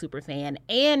En Vogue super fan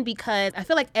and because I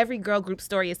feel like every girl group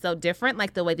story is so different,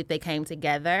 like the way that they came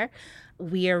together.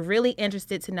 We are really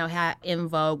interested to know how En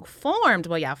Vogue formed.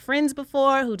 Were y'all friends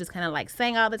before who just kind of like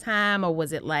sang all the time, or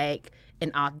was it like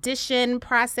an audition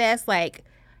process? Like,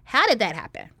 how did that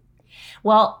happen?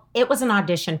 Well, it was an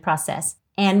audition process.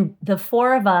 And the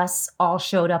four of us all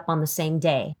showed up on the same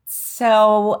day.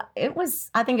 So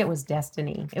I think it was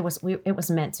destiny. It was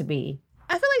meant to be.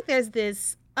 I feel like there's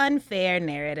this unfair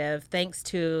narrative, thanks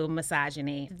to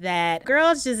misogyny, that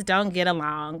girls just don't get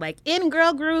along. Like in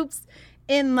girl groups,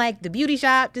 in like the beauty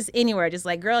shop, just anywhere, just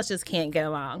like girls just can't get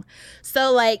along.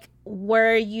 So like,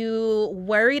 were you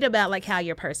worried about like how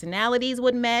your personalities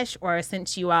would mesh? Or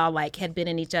since you all like had been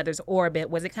in each other's orbit,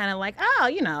 was it kind of like, oh,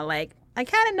 you know, like, I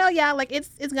kind of know y'all, like,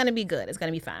 it's going to be good. It's going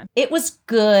to be fine. It was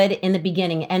good in the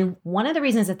beginning. And one of the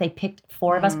reasons that they picked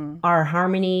four of us, our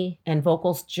harmony and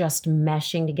vocals just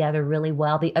meshing together really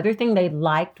well. The other thing they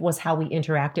liked was how we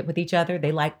interacted with each other.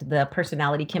 They liked the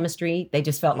personality chemistry. They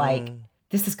just felt like,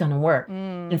 this is going to work.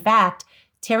 In fact,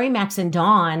 Terry, Max, and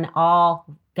Dawn all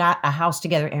got a house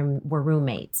together and were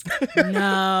roommates.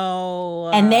 No.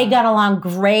 And they got along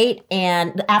great.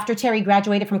 And after Terry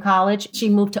graduated from college, she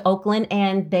moved to Oakland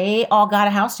and they all got a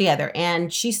house together.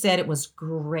 And she said it was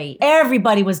great.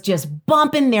 Everybody was just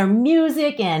bumping their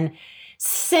music and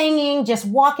singing, just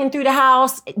walking through the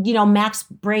house. You know, Max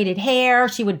braided hair.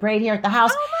 She would braid hair at the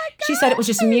house. Oh my God. She said it was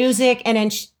just music. And then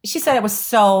she said it was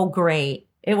so great.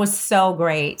 It was so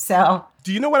great. So...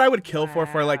 Do you know what I would kill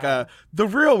for like the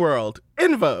real world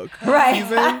En Vogue right.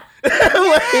 season?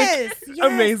 Yes.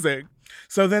 Amazing.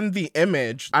 So then the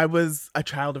image, I was a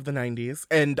child of the 90s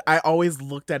and I always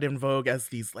looked at En Vogue as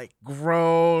these like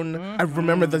grown, I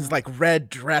remember those like red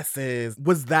dresses.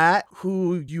 Was that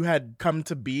who you had come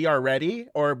to be already?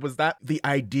 Or was that the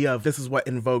idea of this is what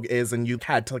En Vogue is and you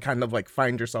had to kind of like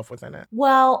find yourself within it?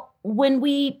 Well, when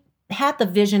we had the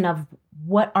vision of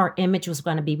what our image was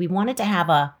going to be, we wanted to have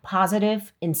a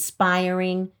positive,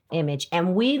 inspiring image.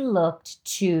 And we looked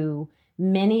to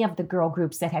many of the girl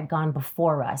groups that had gone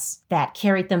before us, that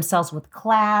carried themselves with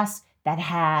class, that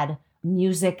had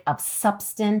music of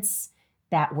substance,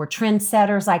 that were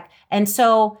trendsetters. And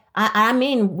so, I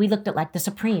mean, we looked at like the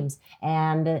Supremes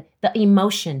and the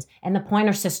Emotions and the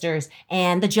Pointer Sisters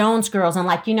and the Jones Girls. And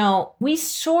like, you know, we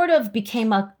sort of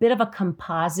became a bit of a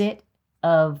composite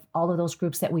of all of those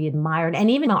groups that we admired, and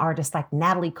even artists like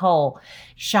Natalie Cole,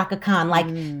 Chaka Khan,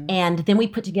 and then we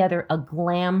put together a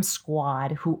glam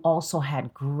squad who also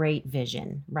had great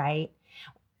vision, right?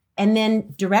 And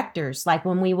then directors, like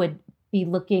when we would be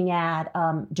looking at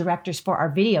directors for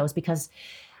our videos, because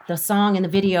the song and the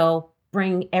video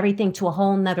bring everything to a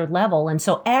whole nother level. And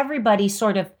so everybody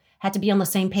sort of had to be on the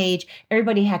same page.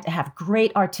 Everybody had to have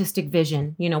great artistic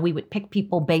vision. You know, we would pick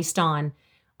people based on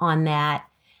that.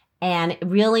 And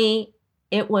really,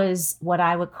 it was what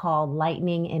I would call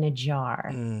lightning in a jar.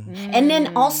 And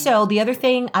then also the other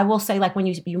thing I will say, like when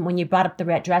you brought up the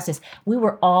red dresses, we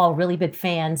were all really big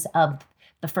fans of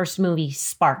the first movie,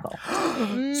 Sparkle.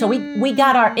 So we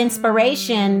got our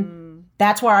inspiration.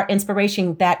 That's where our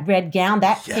inspiration, that red gown,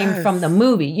 that came from the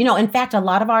movie. You know, in fact, a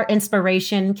lot of our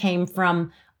inspiration came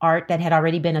from art that had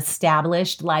already been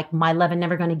established, like My Love and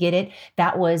Never Gonna Get It.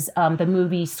 That was the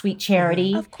movie Sweet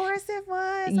Charity. Of course it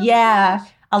was. Yeah.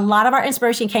 A lot of our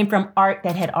inspiration came from art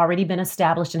that had already been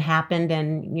established and happened.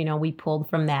 And, you know, we pulled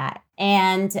from that.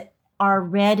 And our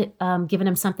red Giving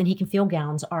Him Something He Can Feel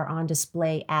gowns are on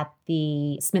display at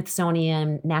the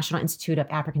Smithsonian National Institute of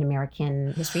African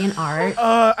American History and Art.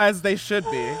 As they should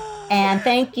be. And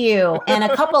thank you. And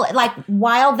a couple, like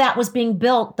while that was being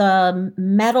built, the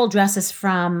metal dresses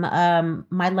from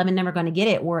My Love and Never Gonna Get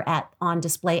It were on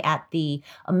display at the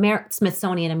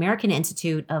Smithsonian American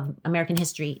Institute of American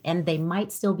History. And they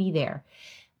might still be there.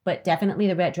 But definitely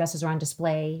the red dresses are on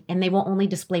display, and they will only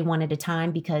display one at a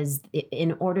time because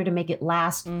in order to make it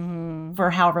last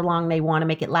for however long they want to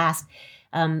make it last,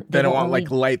 they don't want like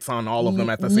lights on all of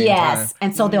them at the same time. Yes,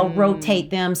 and so they'll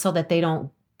rotate them so that they don't,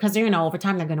 because you know over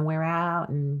time they're going to wear out,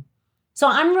 and so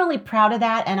I'm really proud of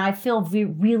that, and I feel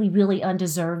really, really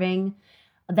undeserving.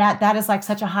 That is like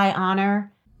such a high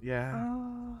honor. Yeah.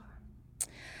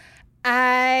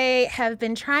 I have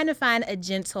been trying to find a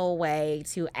gentle way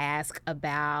to ask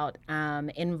about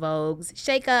En Vogue's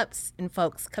shakeups and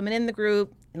folks coming in the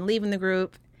group and leaving the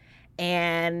group.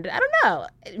 And I don't know,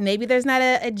 maybe there's not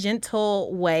a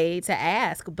gentle way to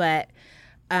ask, but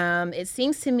It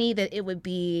seems to me that it would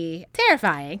be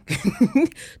terrifying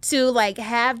to like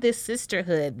have this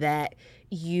sisterhood that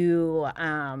you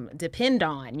depend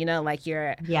on, you know, like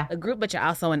you're a group, but you're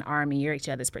also an army, you're each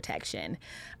other's protection.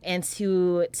 And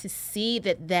to see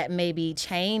that may be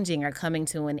changing or coming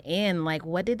to an end, like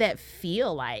what did that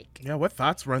feel like? Yeah, what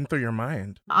thoughts run through your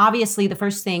mind? Obviously, the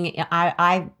first thing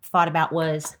I thought about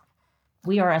was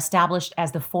we are established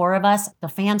as the four of us. The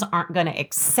fans aren't going to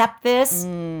accept this.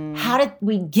 How did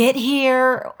we get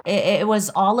here? It was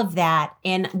all of that.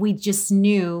 And we just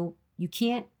knew you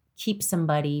can't keep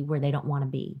somebody where they don't want to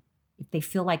be. If they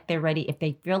feel like they're ready,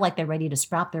 to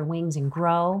sprout their wings and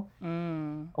grow,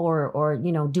 or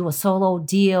you know, do a solo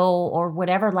deal or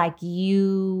whatever, like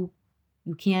you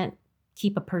can't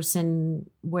keep a person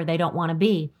where they don't want to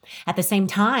be. At the same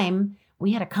time,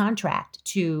 we had a contract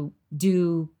to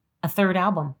do a third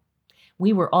album.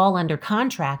 We were all under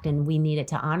contract and we needed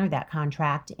to honor that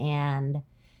contract. And,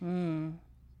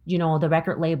 you know, the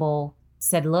record label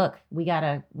said, look, we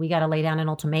gotta lay down an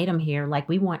ultimatum here. Like,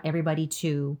 we want everybody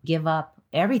to give up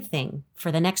everything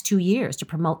for the next 2 years to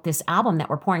promote this album that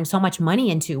we're pouring so much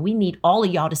money into. We need all of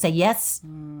y'all to say yes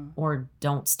or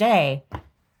don't stay.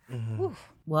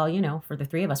 Well, you know, for the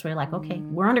three of us, we're like, okay,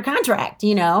 we're under contract,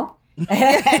 you know?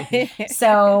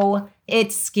 So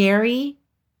it's scary.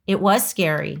 It was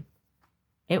scary.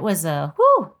 It was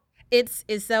whew. It's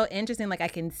so interesting. Like, I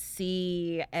can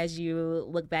see as you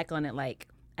look back on it, like,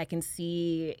 I can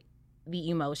see the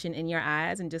emotion in your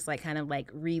eyes and just like kind of like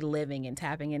reliving and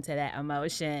tapping into that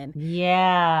emotion.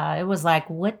 Yeah, it was like,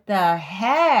 what the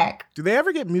heck? Do they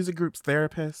ever get music groups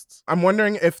therapists? I'm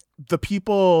wondering if the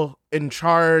people in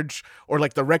charge or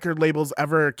like the record labels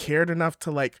ever cared enough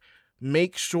to like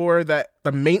make sure that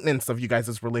the maintenance of you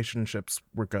guys' relationships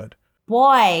were good.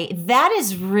 Boy, that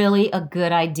is really a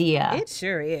good idea. It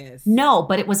sure is. No,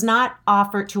 but it was not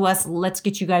offered to us. Let's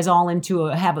get you guys all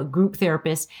have a group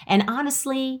therapist. And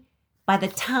honestly, by the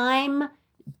time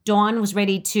Dawn was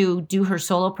ready to do her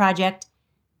solo project,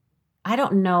 I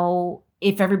don't know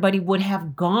if everybody would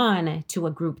have gone to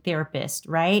a group therapist,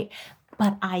 right?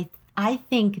 But I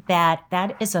think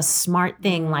that is a smart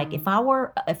thing. Like if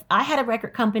I had a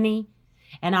record company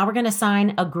and I were going to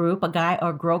sign a group, a guy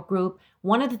or girl group,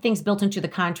 one of the things built into the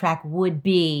contract would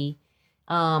be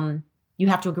you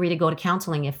have to agree to go to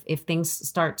counseling if things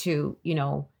start to, you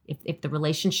know, if the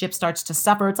relationship starts to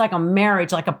suffer. It's like a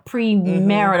marriage, like a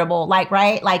premarital, like,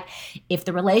 right? Like if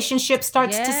the relationship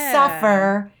starts to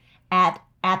suffer at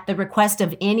the request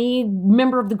of any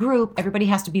member of the group, everybody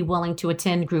has to be willing to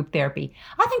attend group therapy.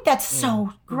 I think that's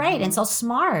so great and so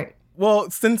smart.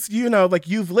 Well, since, you know, like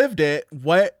you've lived it,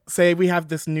 say we have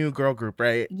this new girl group,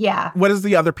 right? Yeah. What is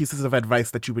the other pieces of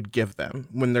advice that you would give them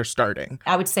when they're starting?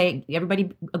 I would say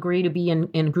everybody agree to be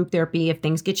in group therapy if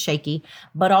things get shaky.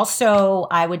 But also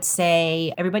I would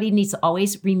say everybody needs to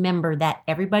always remember that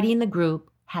everybody in the group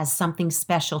has something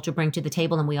special to bring to the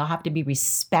table, and we all have to be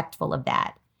respectful of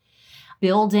that.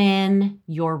 Build in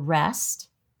your rest,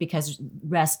 because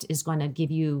rest is going to give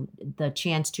you the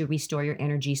chance to restore your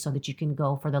energy so that you can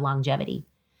go for the longevity.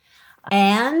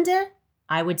 And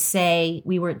I would say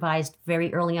we were advised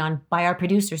very early on by our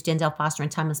producers, Denzel Foster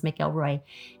and Thomas McElroy,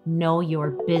 know your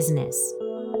business.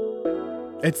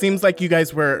 It seems like you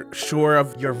guys were sure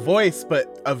of your voice,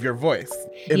 but of your voice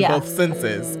in both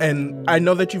senses. And I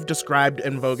know that you've described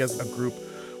En Vogue as a group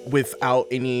without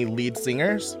any lead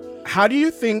singers. How do you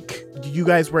think you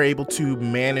guys were able to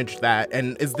manage that?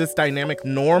 And is this dynamic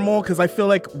normal? Because I feel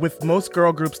like with most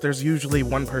girl groups, there's usually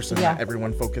one person that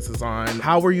everyone focuses on.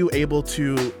 How were you able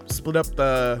to split up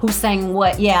the... Who's saying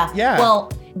what? Yeah. Yeah.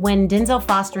 Well, when Denzel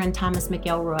Foster and Thomas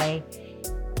McElroy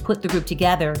put the group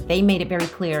together, they made it very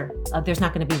clear there's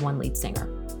not going to be one lead singer.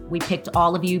 We picked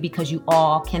all of you because you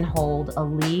all can hold a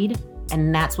lead.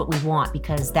 And that's what we want,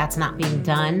 because that's not being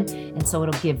done. And so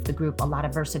it'll give the group a lot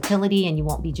of versatility, and you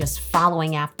won't be just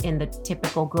following after in the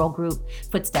typical girl group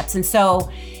footsteps. And so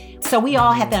we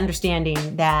all had the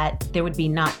understanding that there would be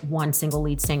not one single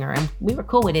lead singer, and we were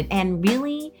cool with it. And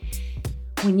really,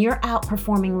 when you're out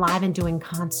performing live and doing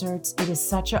concerts, it is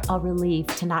such a relief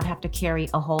to not have to carry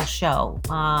a whole show,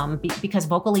 because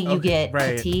vocally you get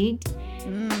fatigued.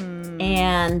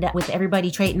 And with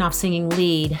everybody trading off singing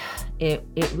lead,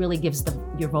 it really gives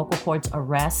your vocal cords a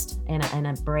rest and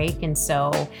a break. And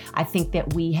so I think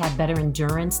that we had better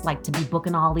endurance, like to be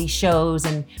booking all these shows,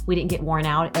 and we didn't get worn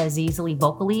out as easily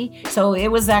vocally. So it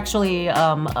was actually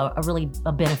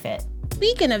a benefit.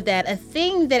 Speaking of that, a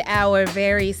thing that our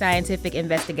very scientific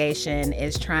investigation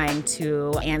is trying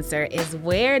to answer is,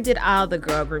 where did all the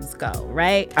girl groups go,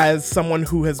 right? As someone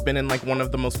who has been in like one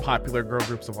of the most popular girl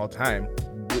groups of all time,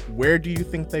 where do you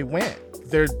think they went?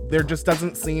 there just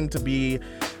doesn't seem to be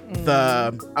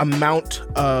the amount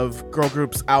of girl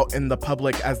groups out in the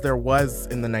public as there was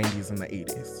in the 90s and the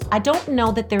 80s. I don't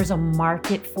know that there's a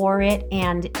market for it.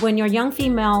 And when you're a young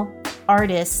female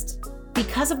artist,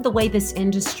 because of the way this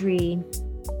industry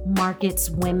markets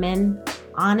women,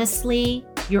 honestly,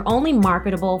 you're only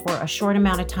marketable for a short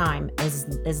amount of time.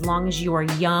 As long as you are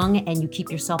young and you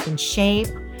keep yourself in shape,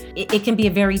 it can be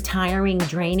a very tiring,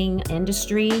 draining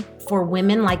industry for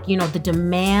women. Like, you know, the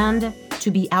demand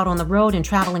to be out on the road and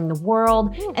traveling the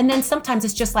world. And then sometimes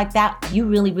it's just like that. You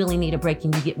really, really need a break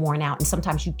and you get worn out. And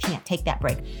sometimes you can't take that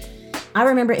break. I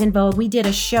remember En Vogue, we did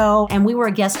a show and we were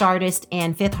a guest artist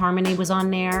and Fifth Harmony was on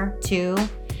there too.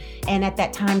 And at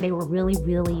that time, they were really,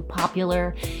 really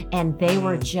popular and they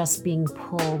were just being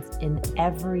pulled in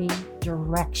every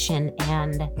direction.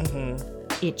 And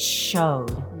it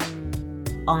showed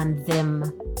on them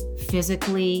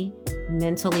physically,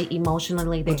 mentally,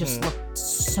 emotionally. They just looked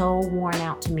so worn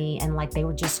out to me and like they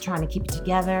were just trying to keep it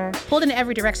together. Pulled in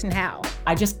every direction, how?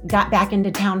 I just got back into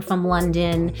town from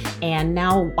London and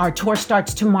now our tour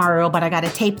starts tomorrow, but I got to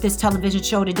tape this television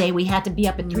show today. We had to be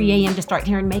up at 3 a.m. to start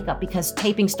hair and makeup because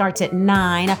taping starts at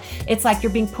 9. It's like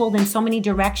you're being pulled in so many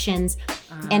directions.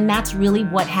 And that's really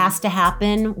what has to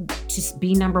happen to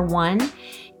be number one.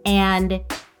 And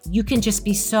you can just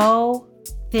be so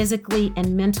physically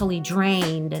and mentally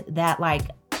drained that like,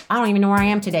 I don't even know where I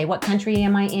am today. What country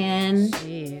am I in?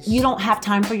 Jeez. You don't have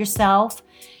time for yourself.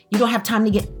 You don't have time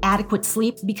to get adequate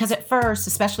sleep because at first,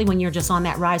 especially when you're just on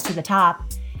that rise to the top,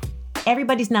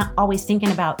 everybody's not always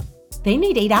thinking about, they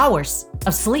need 8 hours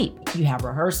of sleep. You have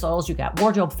rehearsals, you got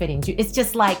wardrobe fittings. It's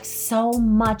just like so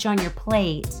much on your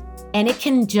plate and it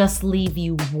can just leave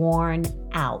you worn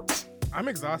out. I'm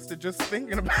exhausted just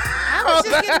thinking about it. I was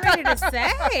just getting ready to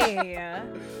say.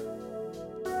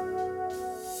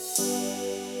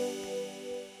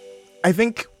 I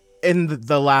think in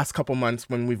the last couple months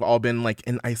when we've all been like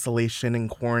in isolation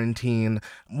and quarantine,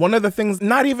 one of the things,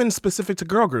 not even specific to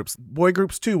girl groups, boy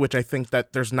groups too, which I think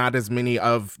that there's not as many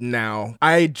of now.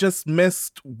 I just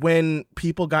missed when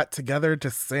people got together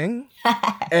to sing.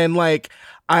 And like,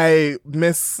 I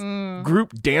miss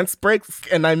group dance breaks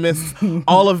and I miss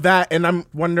all of that. And I'm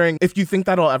wondering if you think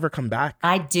that'll ever come back.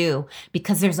 I do,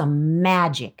 because there's a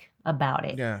magic about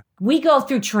it. Yeah. We go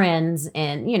through trends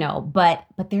and, you know, but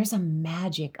there's a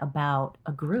magic about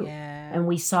a group. Yeah. And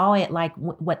we saw it like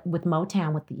with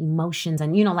Motown, with the Emotions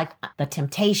and, you know, like the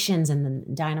Temptations and the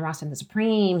Diana Ross and the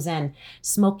Supremes and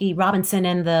Smokey Robinson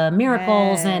and the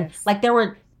Miracles. Yes. And like there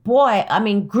were, boy, I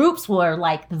mean, groups were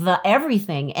like the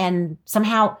everything and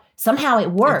somehow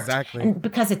it worked. Exactly. And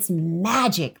because it's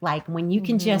magic, like when you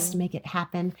can just make it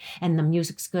happen and the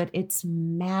music's good, it's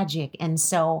magic. And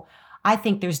so I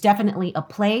think there's definitely a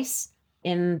place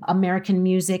in American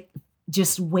music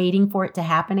just waiting for it to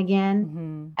happen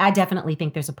again. I definitely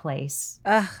think there's a place.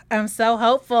 I'm so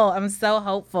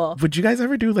hopeful. Would you guys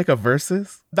ever do like a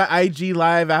versus? The IG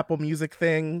Live Apple Music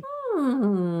thing?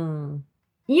 You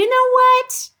know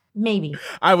what? Maybe.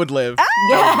 I would live.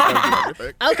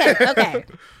 Okay.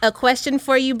 A question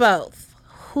for you both.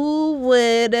 Who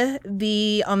would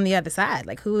be on the other side?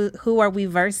 Like who are we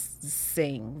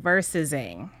versusing?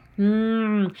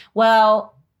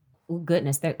 Well,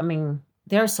 goodness. There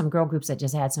are some girl groups that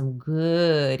just had some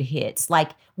good hits.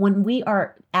 Like when we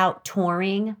are out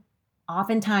touring,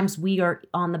 oftentimes we are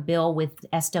on the bill with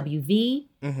SWV,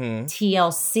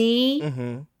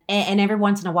 TLC, and every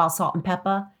once in a while Salt and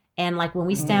Pepper. And like when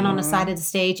we stand on the side of the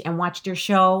stage and watch their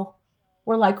show,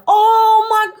 we're like, oh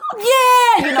my God,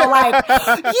 yeah, you know, like,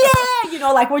 yeah, you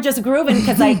know, like we're just grooving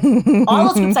because like all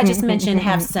those groups I just mentioned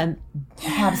have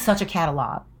such a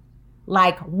catalog.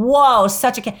 Like, whoa,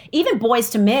 even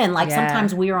Boyz II Men, like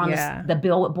sometimes we are on the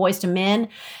bill with Boyz II Men.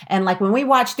 And like when we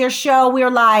watch their show, we're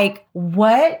like,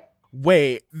 what?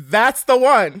 Wait, that's the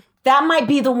one. That might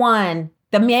be the one.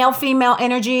 The male-female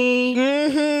energy.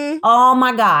 Oh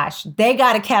my gosh. They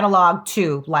got a catalog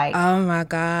too. Like, oh my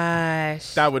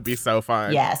gosh. That would be so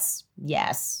fun. Yes.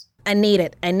 I need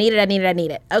it.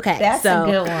 Okay. That's a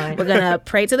good one. We're going to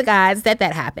pray to the gods that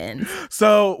happens.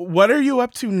 So what are you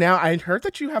up to now? I heard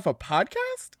that you have a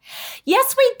podcast?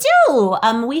 Yes, we do.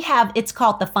 It's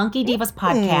called the Funky Divas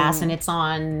Podcast, and it's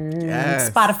on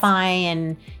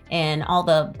Spotify and all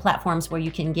the platforms where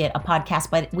you can get a podcast.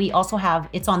 But we also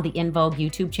it's on the En Vogue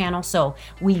YouTube channel. So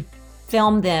we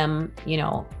film them, you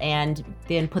know, and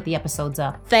then put the episodes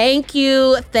up. Thank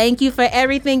you for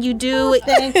everything you do.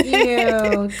 Thank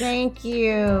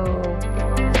you.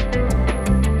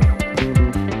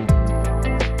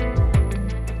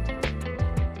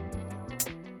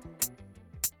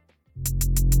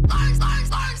 Learn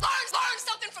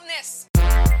something from this.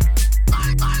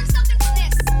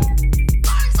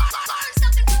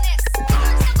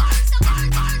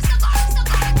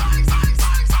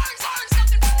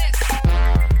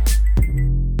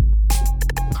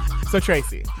 So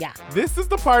Tracy, Yeah. this is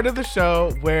the part of the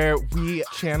show where we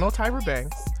channel Tyra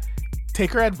Banks,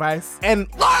 take her advice, and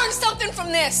Learn something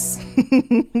from this. Did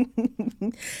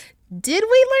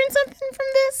we learn something from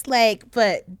this?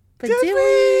 But did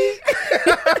we?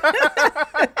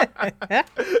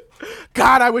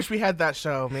 God, I wish we had that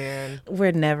show, man.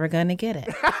 We're never gonna get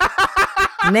it.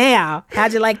 Now,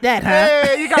 how'd you like that, huh?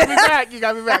 Hey, you got me back. You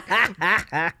got me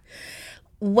back.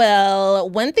 Well,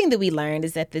 one thing that we learned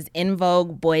is that this En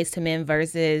Vogue Boyz II Men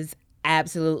versus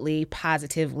absolutely,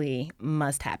 positively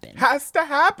must happen. Has to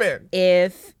happen.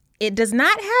 If it does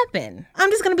not happen, I'm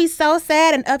just going to be so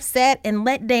sad and upset and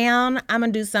let down. I'm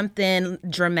going to do something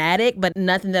dramatic, but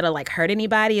nothing that'll like hurt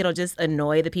anybody. It'll just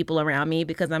annoy the people around me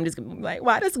because I'm just going to be like,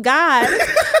 why does God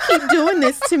keep doing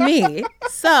this to me?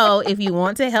 So if you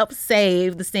want to help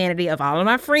save the sanity of all of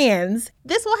my friends,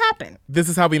 this will happen. This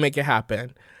is how we make it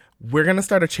happen. We're going to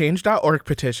start a change.org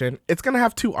petition. It's going to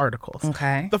have 2 articles.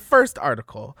 Okay. The first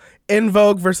article, En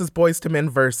Vogue versus Boyz II Men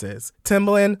versus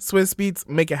Timbaland, Swizz Beatz,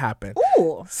 make it happen.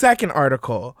 Ooh. Second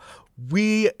article,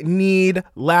 we need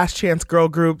last chance girl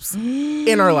groups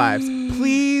in our lives.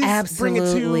 Please bring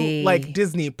it to like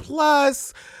Disney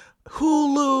Plus,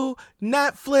 Hulu,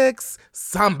 Netflix,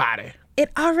 somebody. It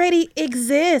already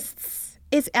exists.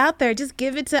 It's out there. Just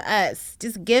give it to us.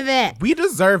 Just give it. We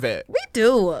deserve it. We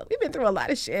do. We've been through a lot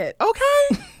of shit.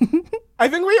 Okay. I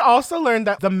think we also learned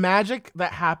that the magic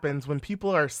that happens when people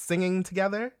are singing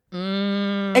together,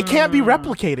 it can't be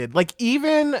replicated. Like,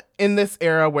 even in this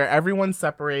era where everyone's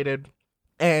separated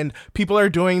and people are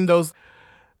doing those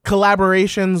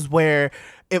collaborations where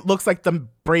it looks like the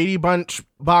Brady Bunch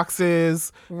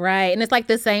boxes. Right. And it's like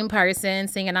the same person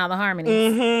singing all the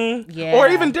harmonies. Mm-hmm. Yeah. Or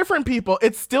even different people.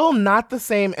 It's still not the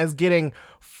same as getting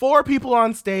 4 people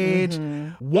on stage,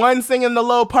 one singing the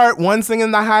low part, one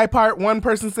singing the high part, one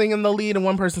person singing the lead, and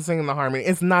one person singing the harmony.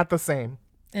 It's not the same.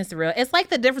 It's real. It's like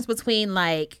the difference between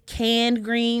like canned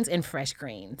greens and fresh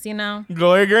greens, you know?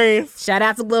 Glory Greens. Shout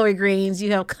out to Glory Greens.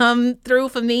 You have come through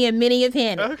for me and many a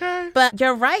penny. Okay. But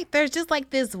you're right. There's just like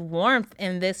this warmth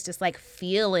and this just like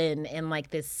feeling and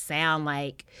like this sound.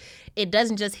 Like it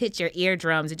doesn't just hit your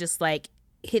eardrums. It just like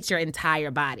hits your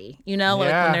entire body, you know?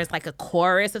 Like when there's like a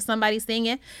chorus of somebody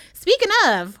singing. Speaking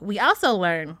of, we also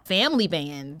learned family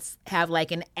bands have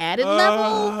like an added level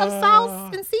of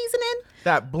sauce and seasoning.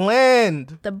 That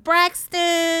blend. The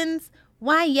Braxtons,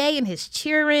 Wanye and his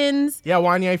cheerins. Yeah,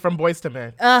 Wanye from Boyz II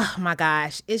Men. Oh my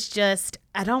gosh. It's just,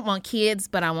 I don't want kids,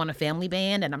 but I want a family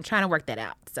band, and I'm trying to work that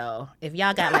out. So if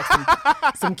y'all got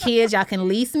like some kids, y'all can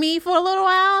lease me for a little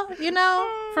while, you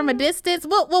know, from a distance.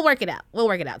 We'll work it out. We'll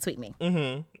work it out. Tweet me.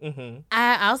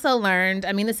 I also learned,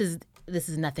 I mean, this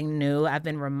is nothing new. I've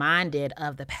been reminded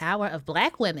of the power of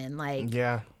Black women. Like,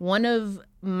 one of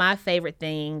my favorite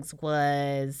things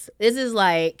was, this is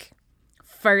like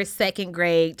first, second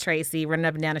grade Tracy running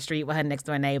up and down the street with her next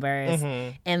door neighbors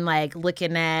and like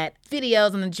looking at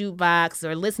videos on the jukebox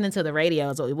or listening to the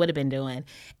radio is what we would have been doing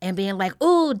and being like,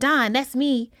 ooh, Don, that's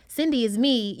me. Cindy is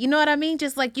me. You know what I mean?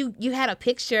 Just like you had a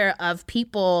picture of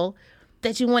people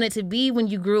that you wanted to be when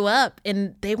you grew up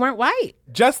and they weren't white.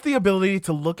 Just the ability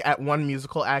to look at one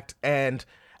musical act and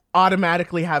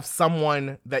automatically have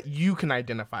someone that you can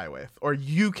identify with, or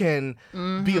you can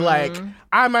be like,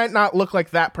 I might not look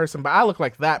like that person, but I look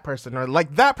like that person, or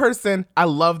like that person, I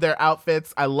love their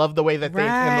outfits, I love the way that they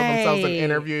handle themselves in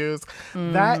interviews.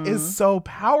 That is so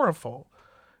powerful.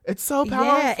 It's so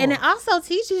powerful. Yeah, and it also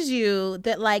teaches you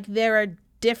that like there are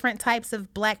different types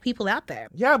of Black people out there.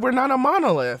 Yeah, we're not a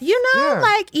monolith. You know,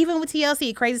 like even with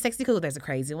TLC, crazy, sexy, cool, there's a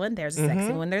crazy one, there's a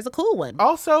sexy one, there's a cool one.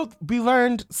 Also, we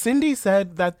learned Cindy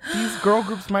said that these girl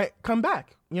groups might come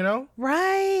back, you know?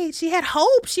 Right. She had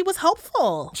hope. She was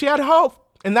hopeful. She had hope.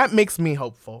 And that makes me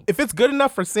hopeful. If it's good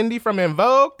enough for Cindy from En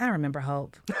Vogue, I remember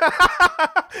Hope.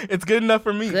 It's good enough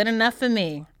for me. Good enough for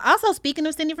me. Also, speaking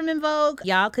of Cindy from En Vogue,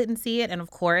 y'all couldn't see it. And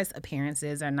of course,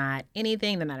 appearances are not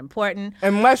anything. They're not important.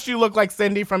 Unless you look like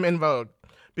Cindy from En Vogue.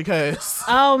 Because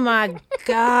oh my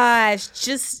gosh,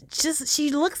 just she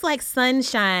looks like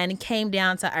sunshine came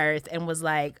down to earth and was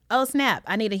like, oh snap,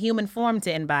 I need a human form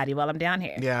to embody while I'm down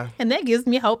here. Yeah. And that gives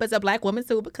me hope as a Black woman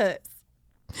too, because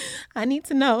I need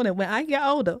to know that when I get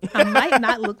older, I might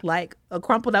not look like a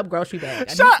crumpled up grocery bag.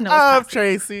 Shut up,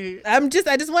 Tracy. I just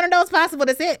want to know it's possible.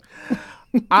 That's it.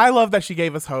 I love that she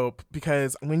gave us hope,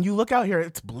 because when you look out here,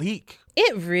 it's bleak.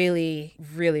 It really,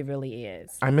 really, really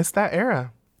is. I miss that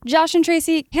era. Josh and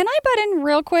Tracy, can I butt in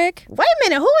real quick? Wait a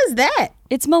minute, who is that?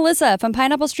 It's Melissa from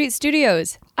Pineapple Street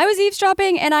Studios. I was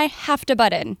eavesdropping and I have to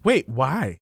butt in. Wait,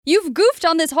 why? You've goofed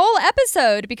on this whole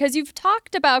episode because you've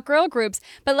talked about girl groups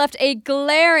but left a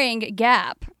glaring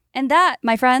gap. And that,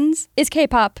 my friends, is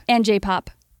K-pop and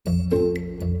J-pop. So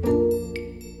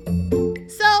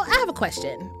I have a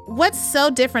question. What's so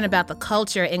different about the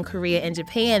culture in Korea and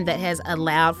Japan that has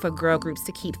allowed for girl groups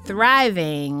to keep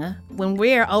thriving when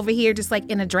we're over here just like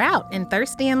in a drought and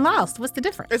thirsty and lost? What's the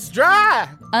difference? It's dry.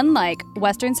 Unlike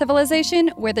Western civilization,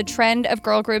 where the trend of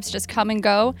girl groups just come and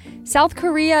go, South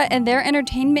Korea and their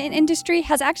entertainment industry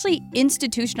has actually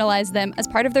institutionalized them as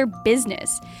part of their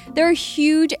business. There are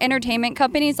huge entertainment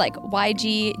companies like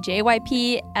YG,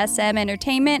 JYP, SM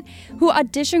Entertainment, who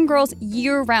audition girls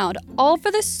year-round, all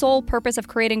for the sole purpose of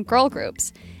creating girl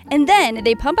groups. And then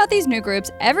they pump out these new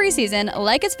groups every season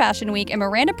like it's Fashion Week and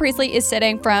Miranda Priestly is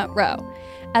sitting front row.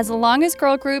 As long as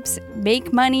girl groups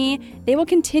make money, they will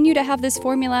continue to have this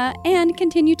formula and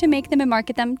continue to make them and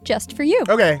market them just for you.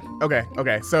 Okay.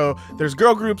 So there's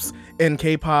girl groups in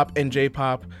K-pop and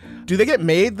J-pop. Do they get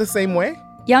made the same way?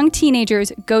 Young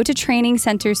teenagers go to training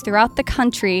centers throughout the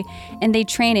country and they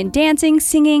train in dancing,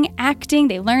 singing, acting,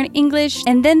 they learn English,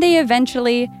 and then they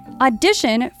eventually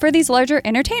audition for these larger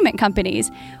entertainment companies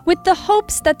with the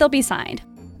hopes that they'll be signed.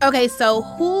 Okay, so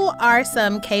who are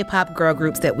some K-pop girl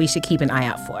groups that we should keep an eye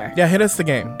out for? Yeah, hit us the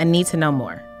game. I need to know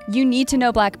more. You need to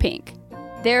know Blackpink.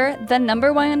 They're the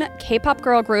 #1 K-pop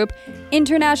girl group,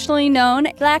 internationally known.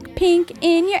 Blackpink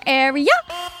in your area.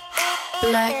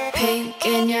 Blackpink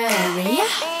in your area.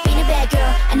 Being a bad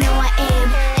girl, I know I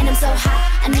am. And I'm so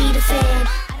hot, I need a fan.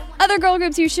 Other girl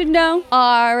groups you should know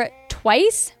are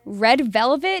Twice, Red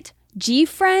Velvet,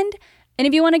 G-Friend. And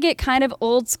if you want to get kind of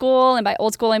old school, and by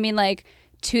old school I mean like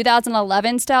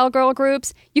 2011 style girl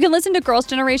groups, you can listen to Girls'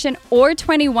 Generation or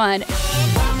 21.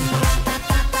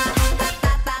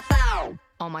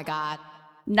 Oh my God.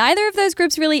 Neither of those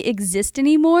groups really exist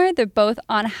anymore. They're both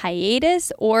on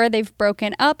hiatus or they've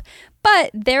broken up,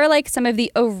 but they're like some of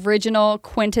the original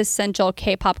quintessential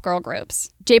K-pop girl groups.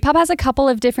 J-pop has a couple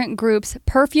of different groups.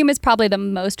 Perfume is probably the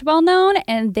most well-known,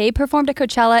 and they performed at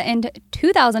Coachella in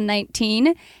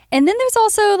 2019. And then there's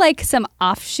also like some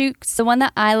offshoots. The one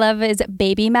that I love is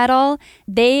Baby Metal.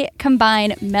 They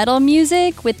combine metal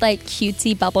music with like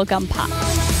cutesy bubblegum pop.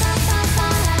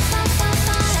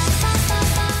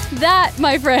 That,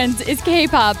 my friends, is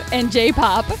K-pop and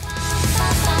J-pop.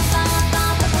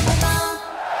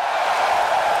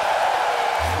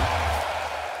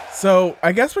 So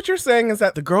I guess what you're saying is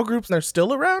that the girl groups are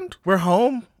still around? We're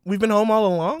home? We've been home all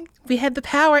along? We had the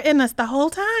power in us the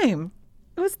whole time.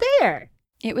 It was there.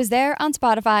 It was there on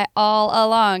Spotify all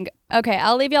along. Okay,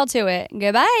 I'll leave y'all to it.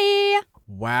 Goodbye.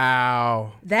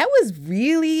 Wow. That was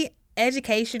really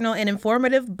educational and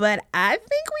informative, but I think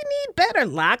we need better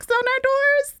locks on our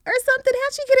doors or something.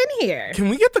 How'd she get in here? Can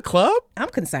we get the club? I'm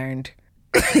concerned.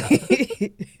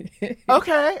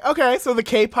 Okay. So the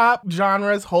K-pop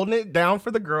genre is holding it down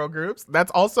for the girl groups.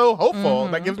 That's also hopeful.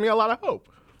 That gives me a lot of hope.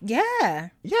 Yeah.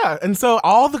 And so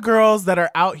all the girls that are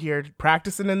out here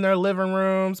practicing in their living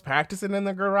rooms, practicing in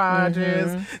their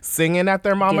garages, singing at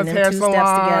their mama's hair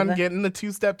salon, getting the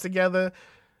two-step together.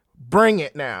 Bring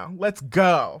it now. Let's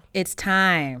go. It's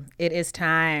time. It is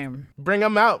time. Bring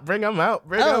them out. Bring them out.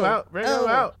 Bring them out. Bring them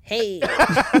out. Hey.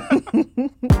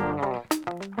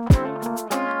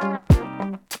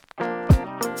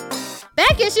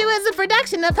 Back Issue is a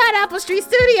production of Pineapple Street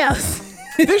Studios.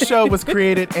 This show was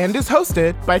created and is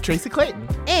hosted by Tracy Clayton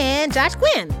and Josh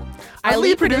Quinn. Our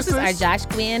lead producers are Josh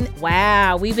Quinn.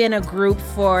 Wow, we've been a group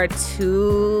for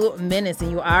 2 minutes and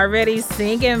you already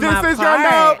singing my parts. Your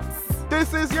note.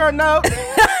 This is your note.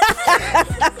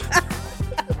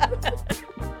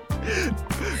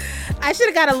 I should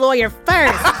have got a lawyer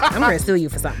first. I'm going to sue you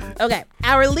for something. Okay.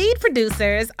 Our lead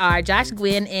producers are Josh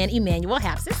Gwynn and Emmanuel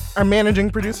Hapsis. Our managing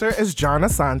producer is John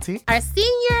Asante. Our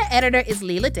senior editor is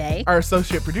Leela Day. Our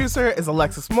associate producer is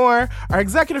Alexis Moore. Our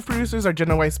executive producers are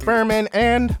Jenna Weiss Berman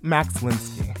and Max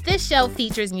Linsky. This show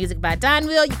features music by Don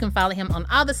Will. You can follow him on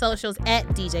all the socials at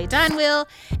DJ Don Will.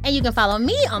 And you can follow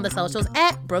me on the socials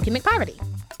at Brokey McPoverty.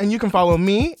 And you can follow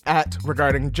me at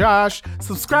Regarding Josh.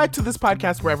 Subscribe to this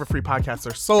podcast wherever free podcasts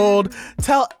are sold.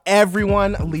 Tell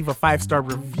everyone, leave a 5-star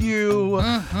review.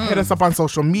 Hit us up on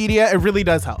social media. It really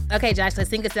does help. Okay, Josh, let's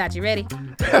sing us out. You ready?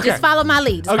 Okay. Just follow my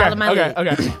lead. Follow my lead.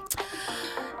 Okay.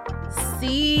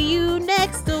 See you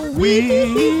next week.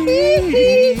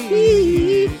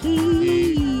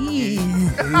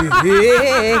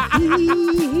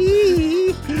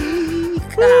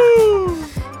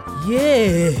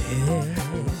 Yeah.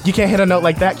 You can't hit a note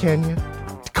like that, can you?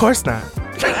 Of course not.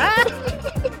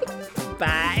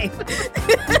 Bye.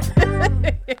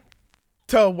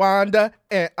 Tawanda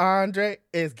and Andre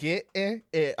is getting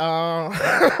it on.